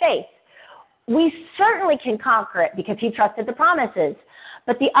had the faith. We certainly can conquer it because he trusted the promises.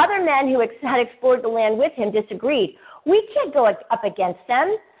 But the other men who had explored the land with him disagreed. We can't go up against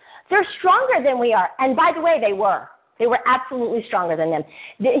them. They're stronger than we are. And by the way, they were. They were absolutely stronger than them.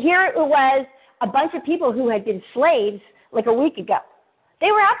 Here it was a bunch of people who had been slaves like a week ago.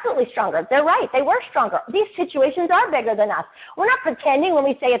 They were absolutely stronger. They're right. They were stronger. These situations are bigger than us. We're not pretending when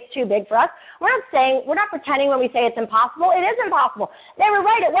we say it's too big for us. We're not pretending when we say it's impossible. It is impossible. They were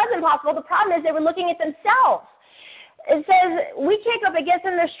right. It was impossible. The problem is they were looking at themselves. It says, we can't go up against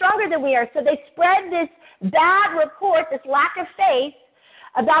them. They're stronger than we are. So they spread this bad report, this lack of faith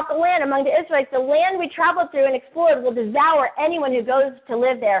about the land among the Israelites. The land we traveled through and explored will devour anyone who goes to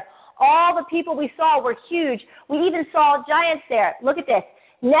live there. All the people we saw were huge. We even saw giants there. Look at this.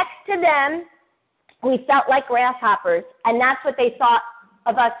 Next to them, we felt like grasshoppers, and that's what they thought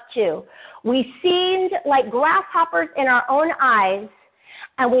of us too. We seemed like grasshoppers in our own eyes,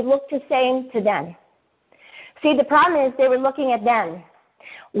 and we looked the same to them. See, the problem is they were looking at them.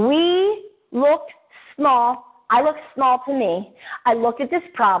 We looked small. I looked small to me. I looked at this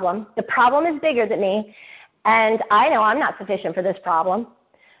problem. The problem is bigger than me, and I know I'm not sufficient for this problem.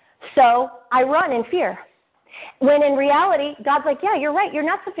 So I run in fear. When in reality, God's like, yeah, you're right. You're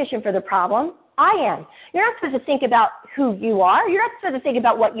not sufficient for the problem. I am. You're not supposed to think about who you are. You're not supposed to think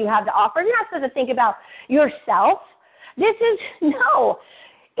about what you have to offer. You're not supposed to think about yourself. No.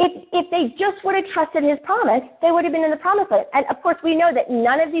 If they just would have trusted his promise, they would have been in the promised land. And, of course, we know that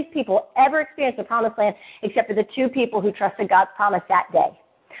none of these people ever experienced the promised land except for the 2 people who trusted God's promise that day.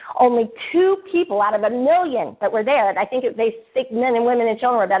 Only 2 people out of 1 million that were there. And I think they think men and women and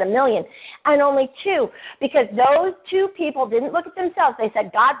children were about 1 million. And only 2, because those 2 people didn't look at themselves. They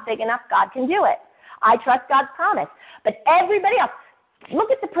said, God's big enough. God can do it. I trust God's promise. But everybody else,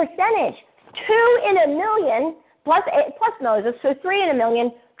 look at the percentage. 2 in 1 million plus Moses, so 3 in 1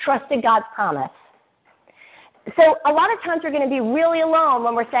 million trusted God's promise. So a lot of times we're going to be really alone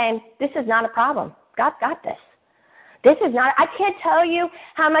when we're saying, this is not a problem. God's got this. This is not, I can't tell you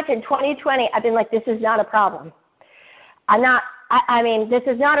how much in 2020 I've been like, this is not a problem. This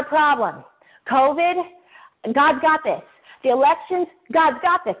is not a problem. COVID, God's got this. The elections, God's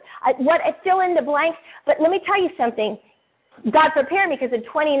got this. Fill in the blanks, but let me tell you something. God prepared me because in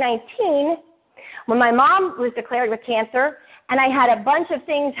 2019, when my mom was declared with cancer, and I had a bunch of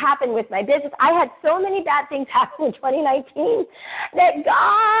things happen with my business, I had so many bad things happen in 2019 that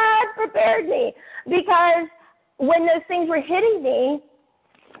God prepared me, because when those things were hitting me,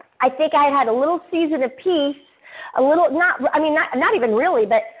 I think I had a little season of peace, not even really,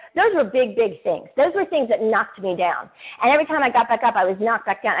 but those were big, big things. Those were things that knocked me down. And every time I got back up, I was knocked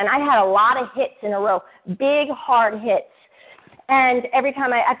back down. And I had a lot of hits in a row, big, hard hits. And every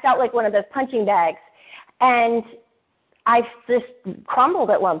time I felt like one of those punching bags. And I just crumbled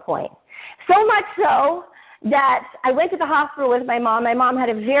at one point. So much so that I went to the hospital with my mom. My mom had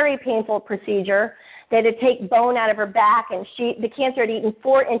a very painful procedure. They had to take bone out of her back, and the cancer had eaten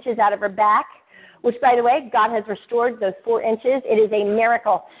 4 inches out of her back, which, by the way, God has restored those 4 inches. It is a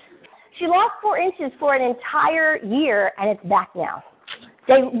miracle. She lost 4 inches for an entire year, and it's back now.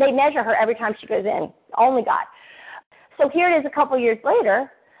 They measure her every time she goes in. Only God. So here it is a couple years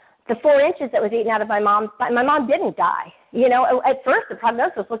later. the 4 inches that was eaten out of my mom didn't die. You know, at first the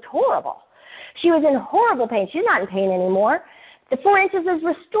prognosis looked horrible. She was in horrible pain. She's not in pain anymore. The 4 inches is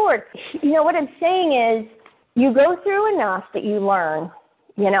restored. You know, what I'm saying is you go through enough that you learn,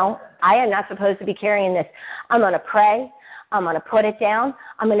 you know, I am not supposed to be carrying this. I'm going to pray. I'm going to put it down.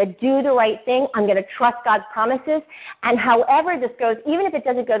 I'm going to do the right thing. I'm going to trust God's promises. And however this goes, even if it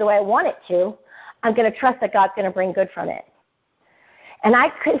doesn't go the way I want it to, I'm going to trust that God's going to bring good from it. And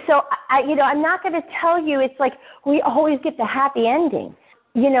I'm not going to tell you it's like we always get the happy ending,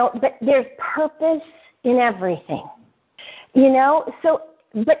 you know, but there's purpose in everything, you know. So,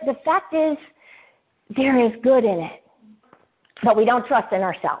 but the fact is there is good in it, but we don't trust in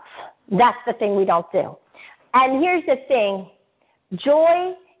ourselves. That's the thing we don't do. And here's the thing.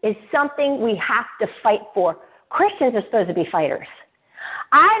 Joy is something we have to fight for. Christians are supposed to be fighters.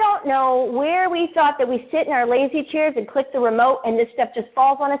 I don't know where we thought that we sit in our lazy chairs and click the remote and this stuff just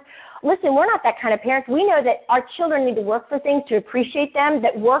falls on us. Listen, we're not that kind of parents. We know that our children need to work for things to appreciate them,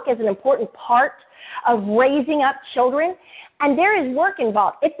 that work is an important part of raising up children. And there is work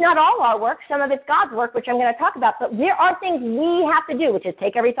involved. It's not all our work. Some of it's God's work, which I'm going to talk about. But there are things we have to do, which is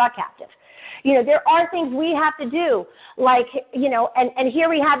take every thought captive. You know, there are things we have to do, like, you know, and here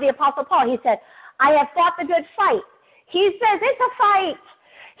we have the Apostle Paul. He said, I have fought the good fight. He says it's a fight.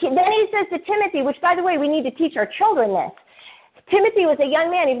 Then he says to Timothy, which, by the way, we need to teach our children this. Timothy was a young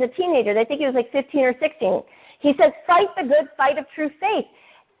man. He was a teenager. I think he was like 15 or 16. He says, fight the good fight of true faith.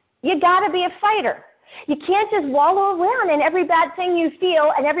 You got to be a fighter. You can't just wallow around in every bad thing you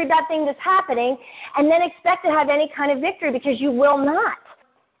feel and every bad thing that's happening and then expect to have any kind of victory, because you will not.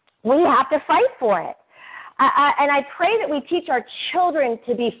 We have to fight for it. And I pray that we teach our children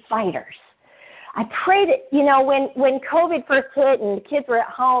to be fighters. I pray that, you know, when COVID first hit and the kids were at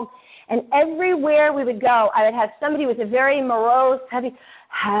home, and everywhere we would go, I would have somebody with a very morose, heavy,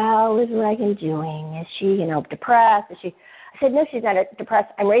 how is Reagan doing? Is she, you know, depressed? Is she? I said, no, she's not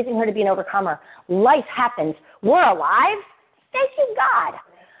depressed. I'm raising her to be an overcomer. Life happens. We're alive. Thank you, God.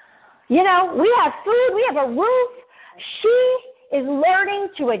 You know, we have food. We have a roof. She is learning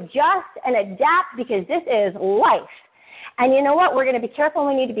to adjust and adapt because this is life. And you know what? We're going to be careful.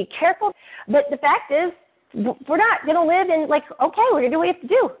 We need to be careful. But the fact is, we're not going to live in like, okay, we're going to do what we have to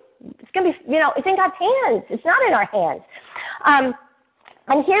do. It's going to be, you know, it's in God's hands. It's not in our hands.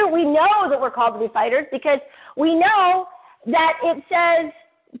 And here we know that we're called to be fighters because we know that it says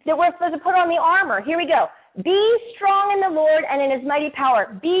that we're supposed to put on the armor. Here we go. Be strong in the Lord and in his mighty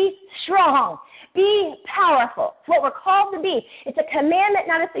power. Be strong. Be powerful. It's what we're called to be. It's a commandment,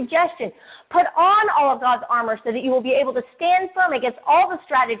 not a suggestion. Put on all of God's armor so that you will be able to stand firm against all the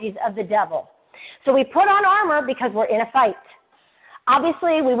strategies of the devil. So we put on armor because we're in a fight.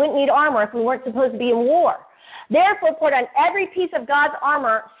 Obviously, we wouldn't need armor if we weren't supposed to be in war. Therefore, put on every piece of God's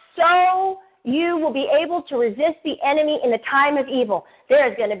armor so you will be able to resist the enemy in the time of evil. There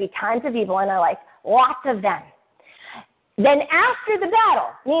is going to be times of evil in our life. Lots of them. Then after the battle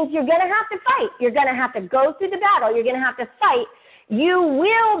means you're going to have to fight. You're going to have to go through the battle. You're going to have to fight. You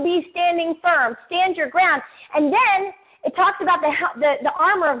will be standing firm. Stand your ground. And then it talks about the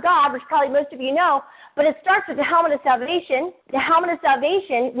armor of God, which probably most of you know, but it starts with the helmet of salvation. The helmet of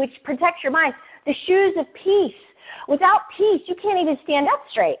salvation, which protects your mind. The shoes of peace. Without peace, you can't even stand up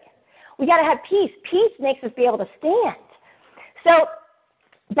straight. We got to have peace. Peace makes us be able to stand. So,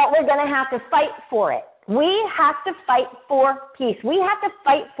 but we're going to have to fight for it. We have to fight for peace. We have to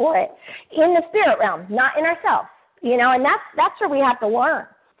fight for it in the spirit realm, not in ourselves. You know, and that's where we have to learn.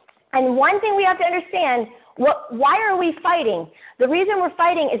 And one thing we have to understand, why are we fighting? The reason we're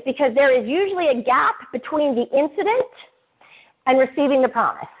fighting is because there is usually a gap between the incident and receiving the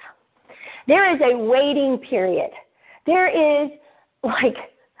promise. There is a waiting period. There is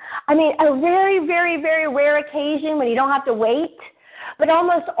a very, very, very rare occasion when you don't have to wait. But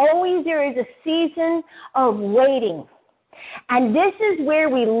almost always there is a season of waiting. And this is where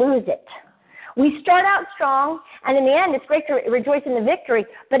we lose it. We start out strong, and in the end it's great to rejoice in the victory,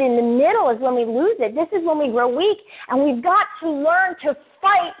 but in the middle is when we lose it. This is when we grow weak, and we've got to learn to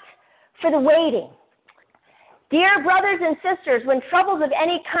fight for the waiting. Dear brothers and sisters, when troubles of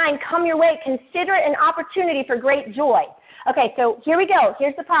any kind come your way, consider it an opportunity for great joy. Okay, so here we go.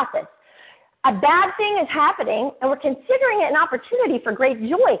 Here's the process. A bad thing is happening, and we're considering it an opportunity for great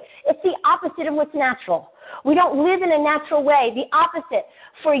joy. It's the opposite of what's natural. We don't live in a natural way. The opposite.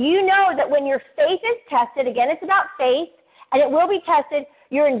 For you know that when your faith is tested, again, it's about faith, and it will be tested,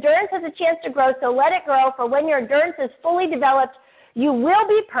 your endurance has a chance to grow, so let it grow. For when your endurance is fully developed, you will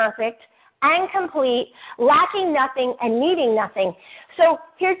be perfect and complete, lacking nothing and needing nothing. So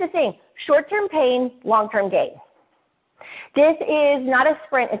here's the thing. Short-term pain, long-term gain. This is not a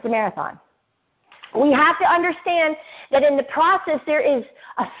sprint, it's a marathon. We have to understand that in the process there is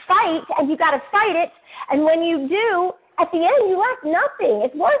a fight, and you got to fight it. And when you do, at the end you lack nothing.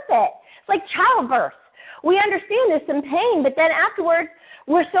 It's worth it. It's like childbirth. We understand there's some pain, but then afterwards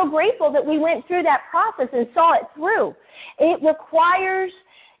we're so grateful that we went through that process and saw it through. It requires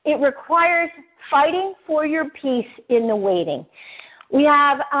fighting for your peace in the waiting. We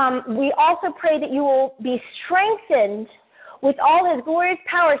also pray that you will be strengthened with all his glorious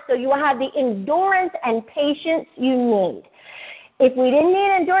power, so you will have the endurance and patience you need. If we didn't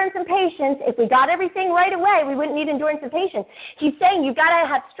need endurance and patience, if we got everything right away, we wouldn't need endurance and patience. He's saying you've got to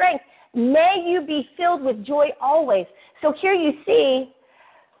have strength. May you be filled with joy always. So here you see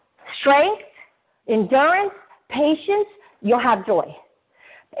strength, endurance, patience, you'll have joy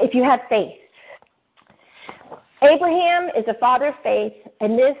if you have faith. Abraham is a father of faith,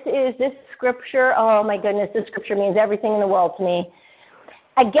 and this scripture, oh my goodness, this scripture means everything in the world to me.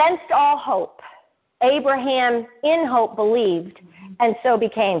 Against all hope, Abraham in hope believed, and so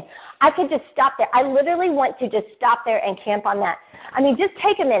became. I could just stop there. I literally want to just stop there and camp on that. I mean, just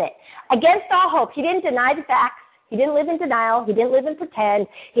take a minute. Against all hope, he didn't deny the facts. He didn't live in denial. He didn't live in pretend.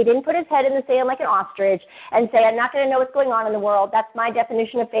 He didn't put his head in the sand like an ostrich and say, I'm not going to know what's going on in the world. That's my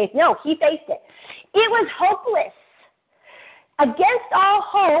definition of faith. No, he faced it. It was hopeless. Against all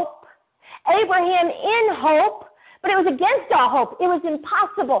hope, Abraham in hope, but it was against all hope. It was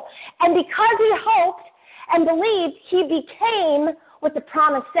impossible. And because he hoped and believed, he became what the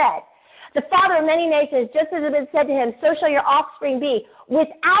promise said. The father of many nations, just as it had been said to him, so shall your offspring be.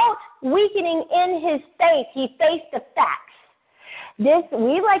 Without weakening in his faith, he faced the facts.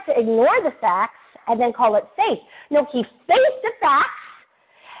 We like to ignore the facts and then call it faith. No, he faced the facts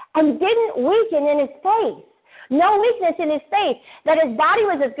and didn't weaken in his faith. No weakness in his faith, that his body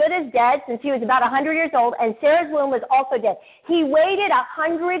was as good as dead since he was about 100 years old, and Sarah's womb was also dead. He waited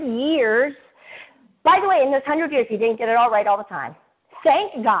 100 years. By the way, in those 100 years, he didn't get it all right all the time.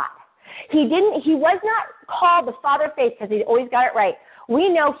 Thank God. He was not called the father of faith because he always got it right. We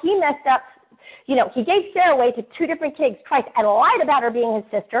know he messed up. He gave Sarah away to two different kings twice and lied about her being his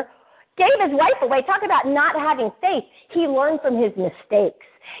sister, gave his wife away. Talk about not having faith. He learned from his mistakes.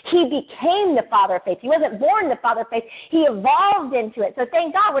 He became the father of faith. He wasn't born the father of faith. He evolved into it. So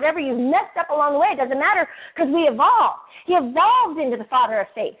thank God, whatever you've messed up along the way, it doesn't matter because we evolved. He evolved into the father of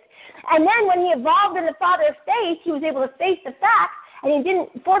faith. And then when he evolved in the father of faith, he was able to face the facts, and he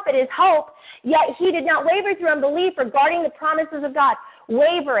didn't forfeit his hope, yet he did not waver through unbelief regarding the promises of God.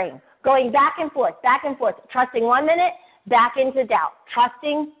 Wavering, going back and forth, trusting 1 minute, back into doubt,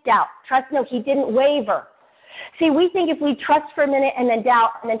 trusting, doubt, trust. No, he didn't waver. See, we think if we trust for a minute and then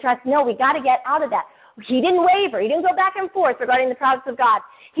doubt and then trust, no, we got to get out of that. He didn't waver. He didn't go back and forth regarding the promises of God.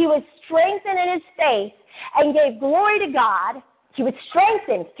 He was strengthened in his faith and gave glory to God. He was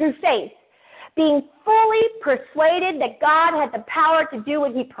strengthened through faith, being fully persuaded that God had the power to do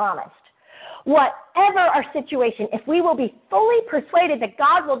what he promised. Whatever our situation, if we will be fully persuaded that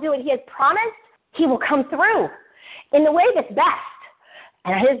God will do what he has promised, he will come through in the way that's best.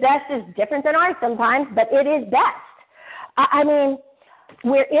 And his best is different than ours sometimes, but it is best. I mean,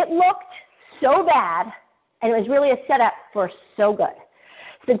 where it looked so bad, and it was really a setup for so good.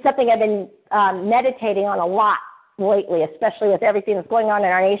 It's been something I've been meditating on a lot lately, especially with everything that's going on in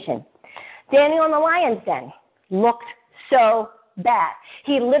our nation. Daniel in the lion's den looked so bad.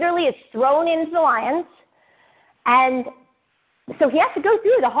 He literally is thrown into the lions, and so he has to go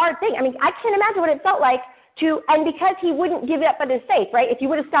through the hard thing. I mean, I can't imagine what it felt like and because he wouldn't give up on his faith, right? If he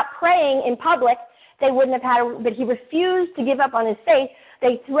would have stopped praying in public, they wouldn't have had, but he refused to give up on his faith.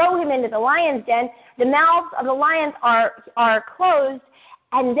 They throw him into the lion's den. The mouths of the lions are closed,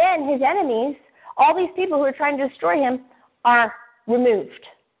 and then his enemies, all these people who are trying to destroy him, are removed.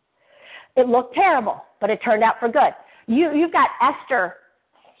 It looked terrible, but it turned out for good. You've got Esther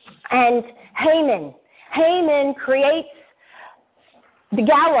and Haman. Haman creates the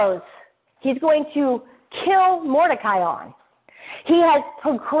gallows he's going to kill Mordecai on. He has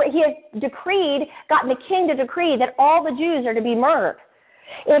decreed, gotten the king to decree that all the Jews are to be murdered.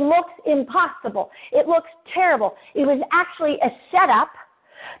 It looks impossible. It looks terrible. It was actually a setup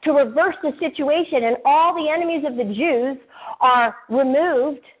to reverse the situation, and all the enemies of the Jews are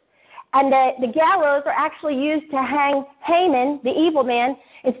removed, and the gallows are actually used to hang Haman, the evil man,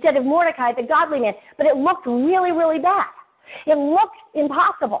 instead of Mordecai, the godly man. But it looked really, really bad. It looked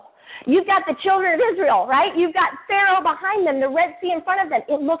impossible. You've got the children of Israel, right? You've got Pharaoh behind them, the Red Sea in front of them.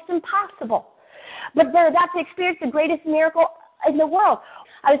 It looks impossible. But they're about to experience the greatest miracle in the world.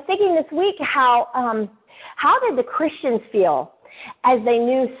 I was thinking this week how did the Christians feel as they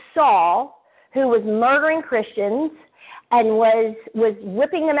knew Saul, who was murdering Christians and was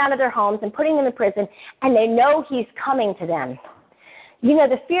whipping them out of their homes and putting them in prison, and they know he's coming to them. You know,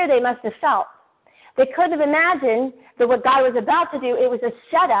 the fear they must have felt. They could have imagined that what God was about to do, it was a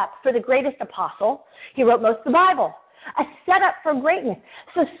setup for the greatest apostle. He wrote most of the Bible. A setup for greatness.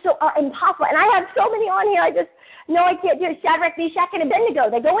 So impossible. And I have so many on here, I just know I can't do it. Shadrach, Meshach, and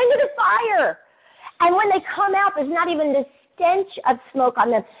Abednego. They go into the fire. And when they come out, there's not even the stench of smoke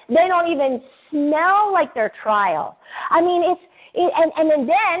on them. They don't even smell like their trial. I mean, and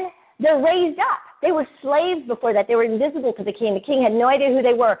then they're raised up. They were slaves before that. They were invisible to the king. The king had no idea who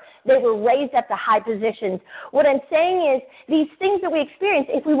they were. They were raised up to high positions. What I'm saying is these things that we experience,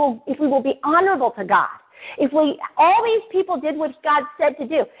 if we will be honorable to God, all these people did what God said to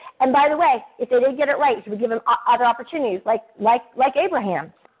do. And by the way, if they didn't get it right, he would give them other opportunities, like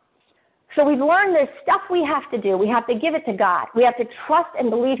Abraham. So we've learned there's stuff we have to do. We have to give it to God. We have to trust and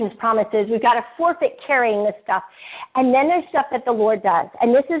believe his promises. We've got to forfeit carrying this stuff. And then there's stuff that the Lord does.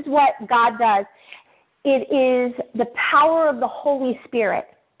 And this is what God does. It is the power of the Holy Spirit.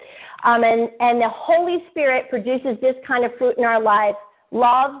 And the Holy Spirit produces this kind of fruit in our lives,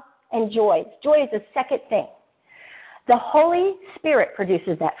 love and joy. Joy is the second thing. The Holy Spirit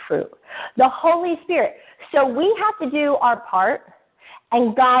produces that fruit. The Holy Spirit. So we have to do our part,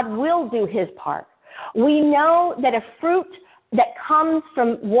 and God will do his part. We know that a fruit that comes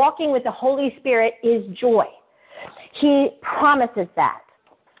from walking with the Holy Spirit is joy. He promises that.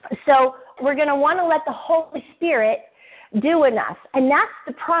 So we're going to want to let the Holy Spirit do in us. And that's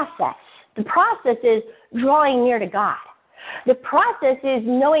the process. The process is drawing near to God. The process is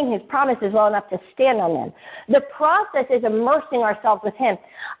knowing his promises well enough to stand on them. The process is immersing ourselves with him.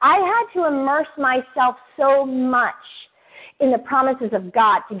 I had to immerse myself so much in the promises of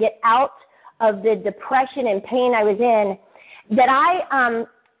God to get out of the depression and pain I was in that I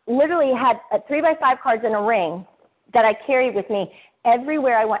literally had 3x5 cards in a ring that I carried with me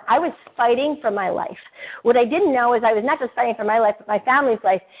everywhere I went. I was fighting for my life. What I didn't know is I was not just fighting for my life, but my family's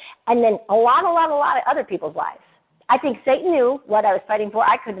life, and then a lot of other people's lives. I think Satan knew what I was fighting for.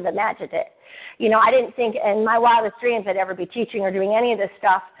 I couldn't have imagined it. You know, I didn't think in my wildest dreams I'd ever be teaching or doing any of this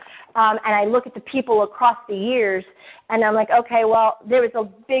stuff. And I look at the people across the years, and I'm like, okay, well, there was a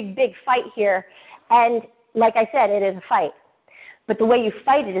big, big fight here. And like I said, it is a fight. But the way you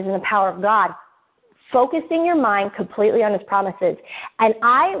fight it is in the power of God, focusing your mind completely on his promises. And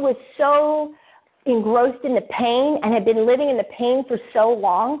I was so engrossed in the pain and had been living in the pain for so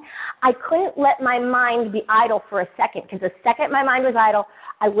long, I couldn't let my mind be idle for a second, because the second my mind was idle,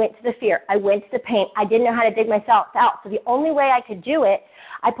 I went to the fear. I went to the pain. I didn't know how to dig myself out. So the only way I could do it,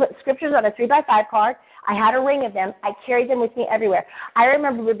 I put scriptures on a 3x5 card. I had a ring of them. I carried them with me everywhere. I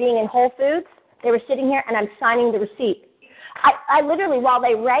remember being in Whole Foods. They were sitting here, and I'm signing the receipt. I literally, while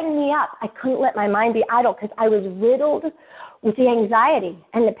they rang me up, I couldn't let my mind be idle because I was riddled with the anxiety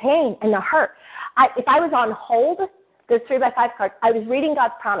and the pain and the hurt. If I was on hold, those 3x5 cards, I was reading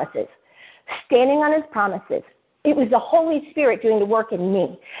God's promises, standing on his promises. It was the Holy Spirit doing the work in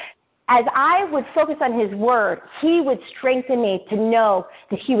me. As I would focus on his word, he would strengthen me to know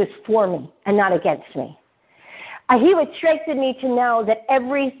that he was for me and not against me. He would strengthen me to know that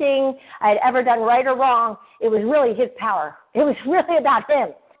everything I had ever done, right or wrong, it was really his power. It was really about him.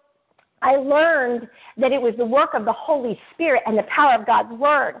 I learned that it was the work of the Holy Spirit and the power of God's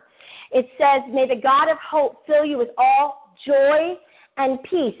word. It says, may the God of hope fill you with all joy and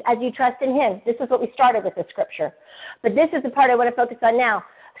peace as you trust in him. This is what we started with the scripture. But this is the part I want to focus on now.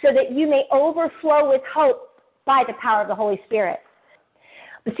 So that you may overflow with hope by the power of the Holy Spirit.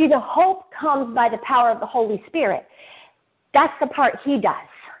 But see, the hope comes by the power of the Holy Spirit. That's the part he does.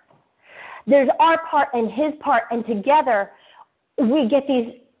 There's our part and his part, and together we get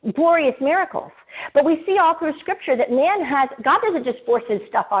these glorious miracles. But we see all through Scripture that God doesn't just force his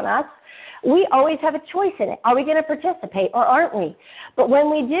stuff on us. We always have a choice in it. Are we going to participate or aren't we? But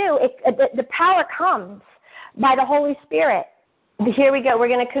when we do, the power comes by the Holy Spirit. Here we go. We're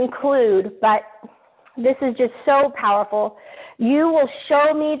going to conclude, but this is just so powerful. You will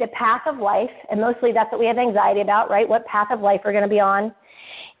show me the path of life, and mostly that's what we have anxiety about, right? What path of life we're going to be on.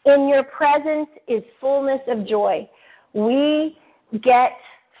 In your presence is fullness of joy. We get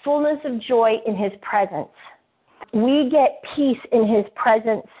fullness of joy in his presence. We get peace in his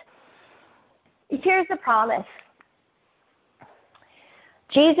presence. Here's the promise.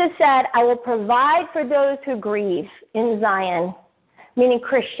 Jesus said, I will provide for those who grieve in Zion, meaning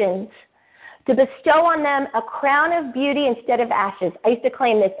Christians, to bestow on them a crown of beauty instead of ashes. I used to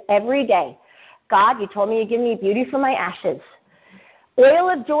claim this every day. God, you told me you'd give me beauty for my ashes. Oil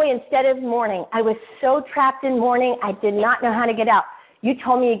of joy instead of mourning. I was so trapped in mourning, I did not know how to get out. You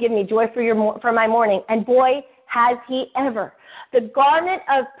told me you'd give me joy for my mourning. And boy, has he ever. The garment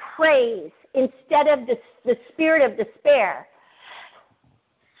of praise instead of the spirit of despair.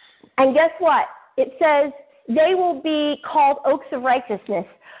 And guess what? It says they will be called oaks of righteousness.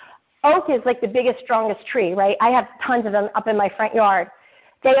 Oak is like the biggest, strongest tree, right? I have tons of them up in my front yard.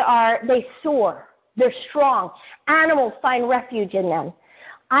 They soar. They're strong. Animals find refuge in them.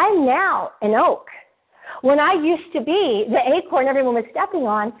 I'm now an oak. When I used to be the acorn everyone was stepping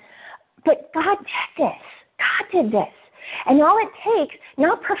on, but God did this. God did this. And all it takes,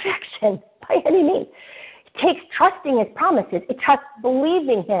 not perfection by any means, it takes trusting his promises. It takes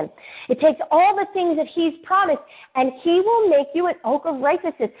believing him. It takes all the things that he's promised, and he will make you an oak of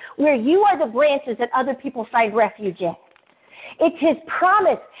righteousness where you are the branches that other people find refuge in. It's his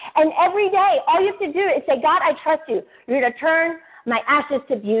promise. And every day, all you have to do is say, God, I trust you. You're going to turn my ashes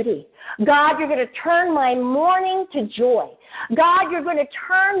to beauty. God, you're going to turn my mourning to joy. God, you're going to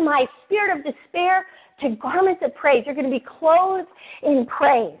turn my spirit of despair to garments of praise. You're going to be clothed in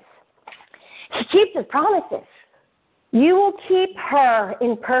praise. He keeps his promises. You will keep her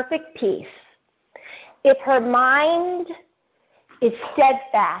in perfect peace if her mind is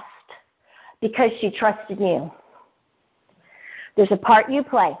steadfast because she trusted you. There's a part you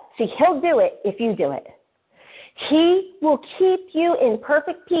play. See, he'll do it if you do it. He will keep you in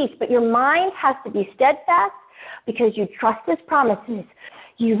perfect peace, but your mind has to be steadfast because you trust his promises.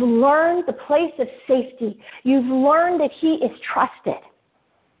 You've learned the place of safety. You've learned that he is trusted.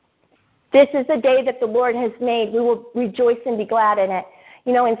 This is the day that the Lord has made. We will rejoice and be glad in it.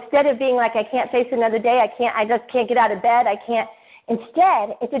 You know, instead of being like, I can't face another day, I just can't get out of bed,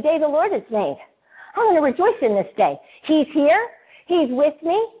 Instead, it's a day the Lord has made. I'm going to rejoice in this day. He's here. He's with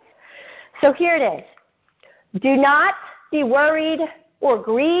me. So here it is. Do not be worried or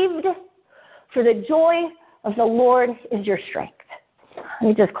grieved, for the joy of the Lord is your strength. Let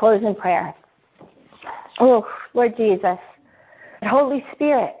me just close in prayer. Oh, Lord Jesus, Holy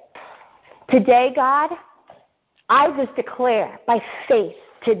Spirit, today, God, I just declare by faith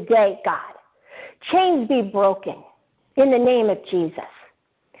today, God, chains be broken in the name of Jesus.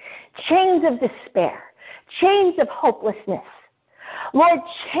 Chains of despair, chains of hopelessness. Lord,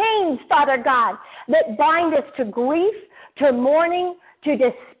 chains, Father God, that bind us to grief, to mourning, to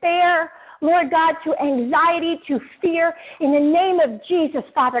despair, Lord God, to anxiety, to fear. In the name of Jesus,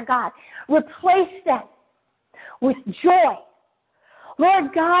 Father God, replace them with joy.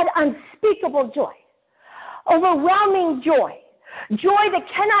 Lord God, unspeakable joy, overwhelming joy, joy that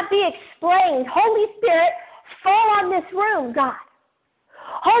cannot be explained. Holy Spirit, fall on this room, God.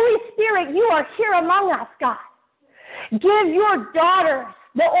 Holy Spirit, you are here among us, God. Give your daughters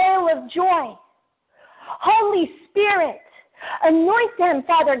the oil of joy. Holy Spirit, anoint them,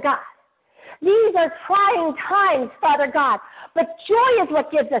 Father God. These are trying times, Father God, but joy is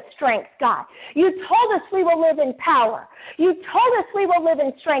what gives us strength, God. You told us we will live in power. You told us we will live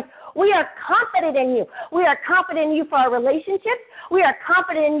in strength. We are confident in you. We are confident in you for our relationships. We are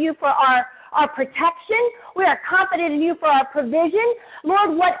confident in you for our protection. We are confident in you for our provision.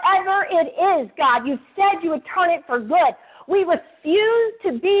 Lord, whatever it is, God, you said you would turn it for good. We refuse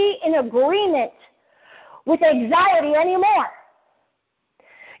to be in agreement with anxiety anymore.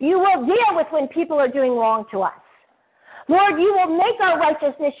 You will deal with when people are doing wrong to us. Lord, you will make our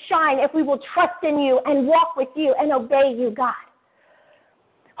righteousness shine if we will trust in you and walk with you and obey you, God.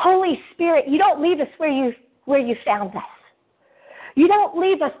 Holy Spirit, you don't leave us where you found us. You don't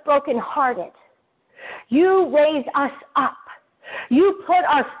leave us brokenhearted. You raise us up. You put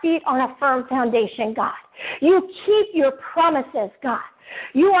our feet on a firm foundation, God. You keep your promises, God.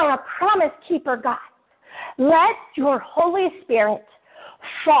 You are a promise keeper, God. Let your Holy Spirit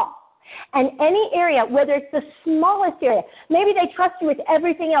fall. And any area, whether it's the smallest area, maybe they trust you with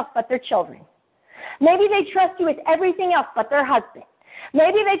everything else but their children. Maybe they trust you with everything else but their husband.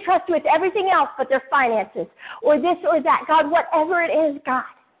 Maybe they trust you with everything else but their finances or this or that. God, whatever it is, God.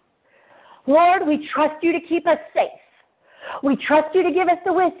 Lord, we trust you to keep us safe. We trust you to give us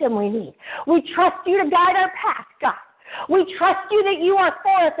the wisdom we need. We trust you to guide our path, God. We trust you that you are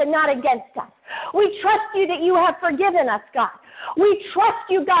for us and not against us. We trust you that you have forgiven us, God. We trust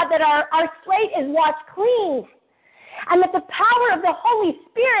you, God, that our slate is washed clean and that the power of the Holy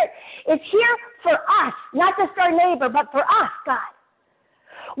Spirit is here for us, not just our neighbor, but for us, God.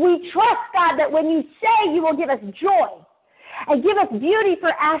 We trust, God, that when you say you will give us joy and give us beauty for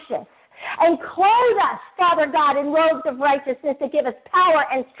ashes and clothe us, Father God, in robes of righteousness that give us power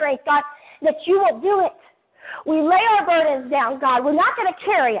and strength, God, that you will do it. We lay our burdens down, God. We're not going to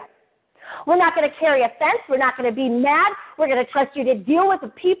carry it. We're not going to carry offense. We're not going to be mad. We're going to trust you to deal with the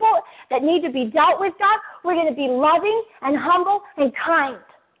people that need to be dealt with, God. We're going to be loving and humble and kind.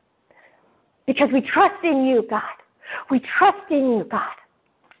 because we trust in you, God. We trust in you, God.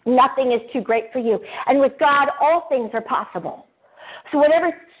 Nothing is too great for you. And with God, all things are possible. So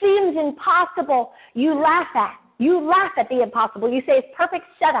whatever seems impossible, you laugh at. You laugh at the impossible. You say, it's perfect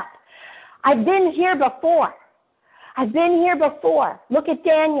setup. I've been here before. I've been here before. Look at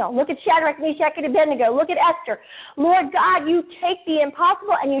Daniel. Look at Shadrach, Meshach, and Abednego. Look at Esther. Lord God, you take the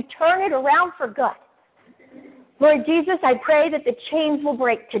impossible and you turn it around for good. Lord Jesus, I pray that the chains will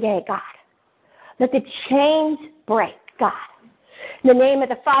break today, God. Let the chains break, God. In the name of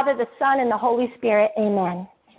the Father, the Son, and the Holy Spirit, amen.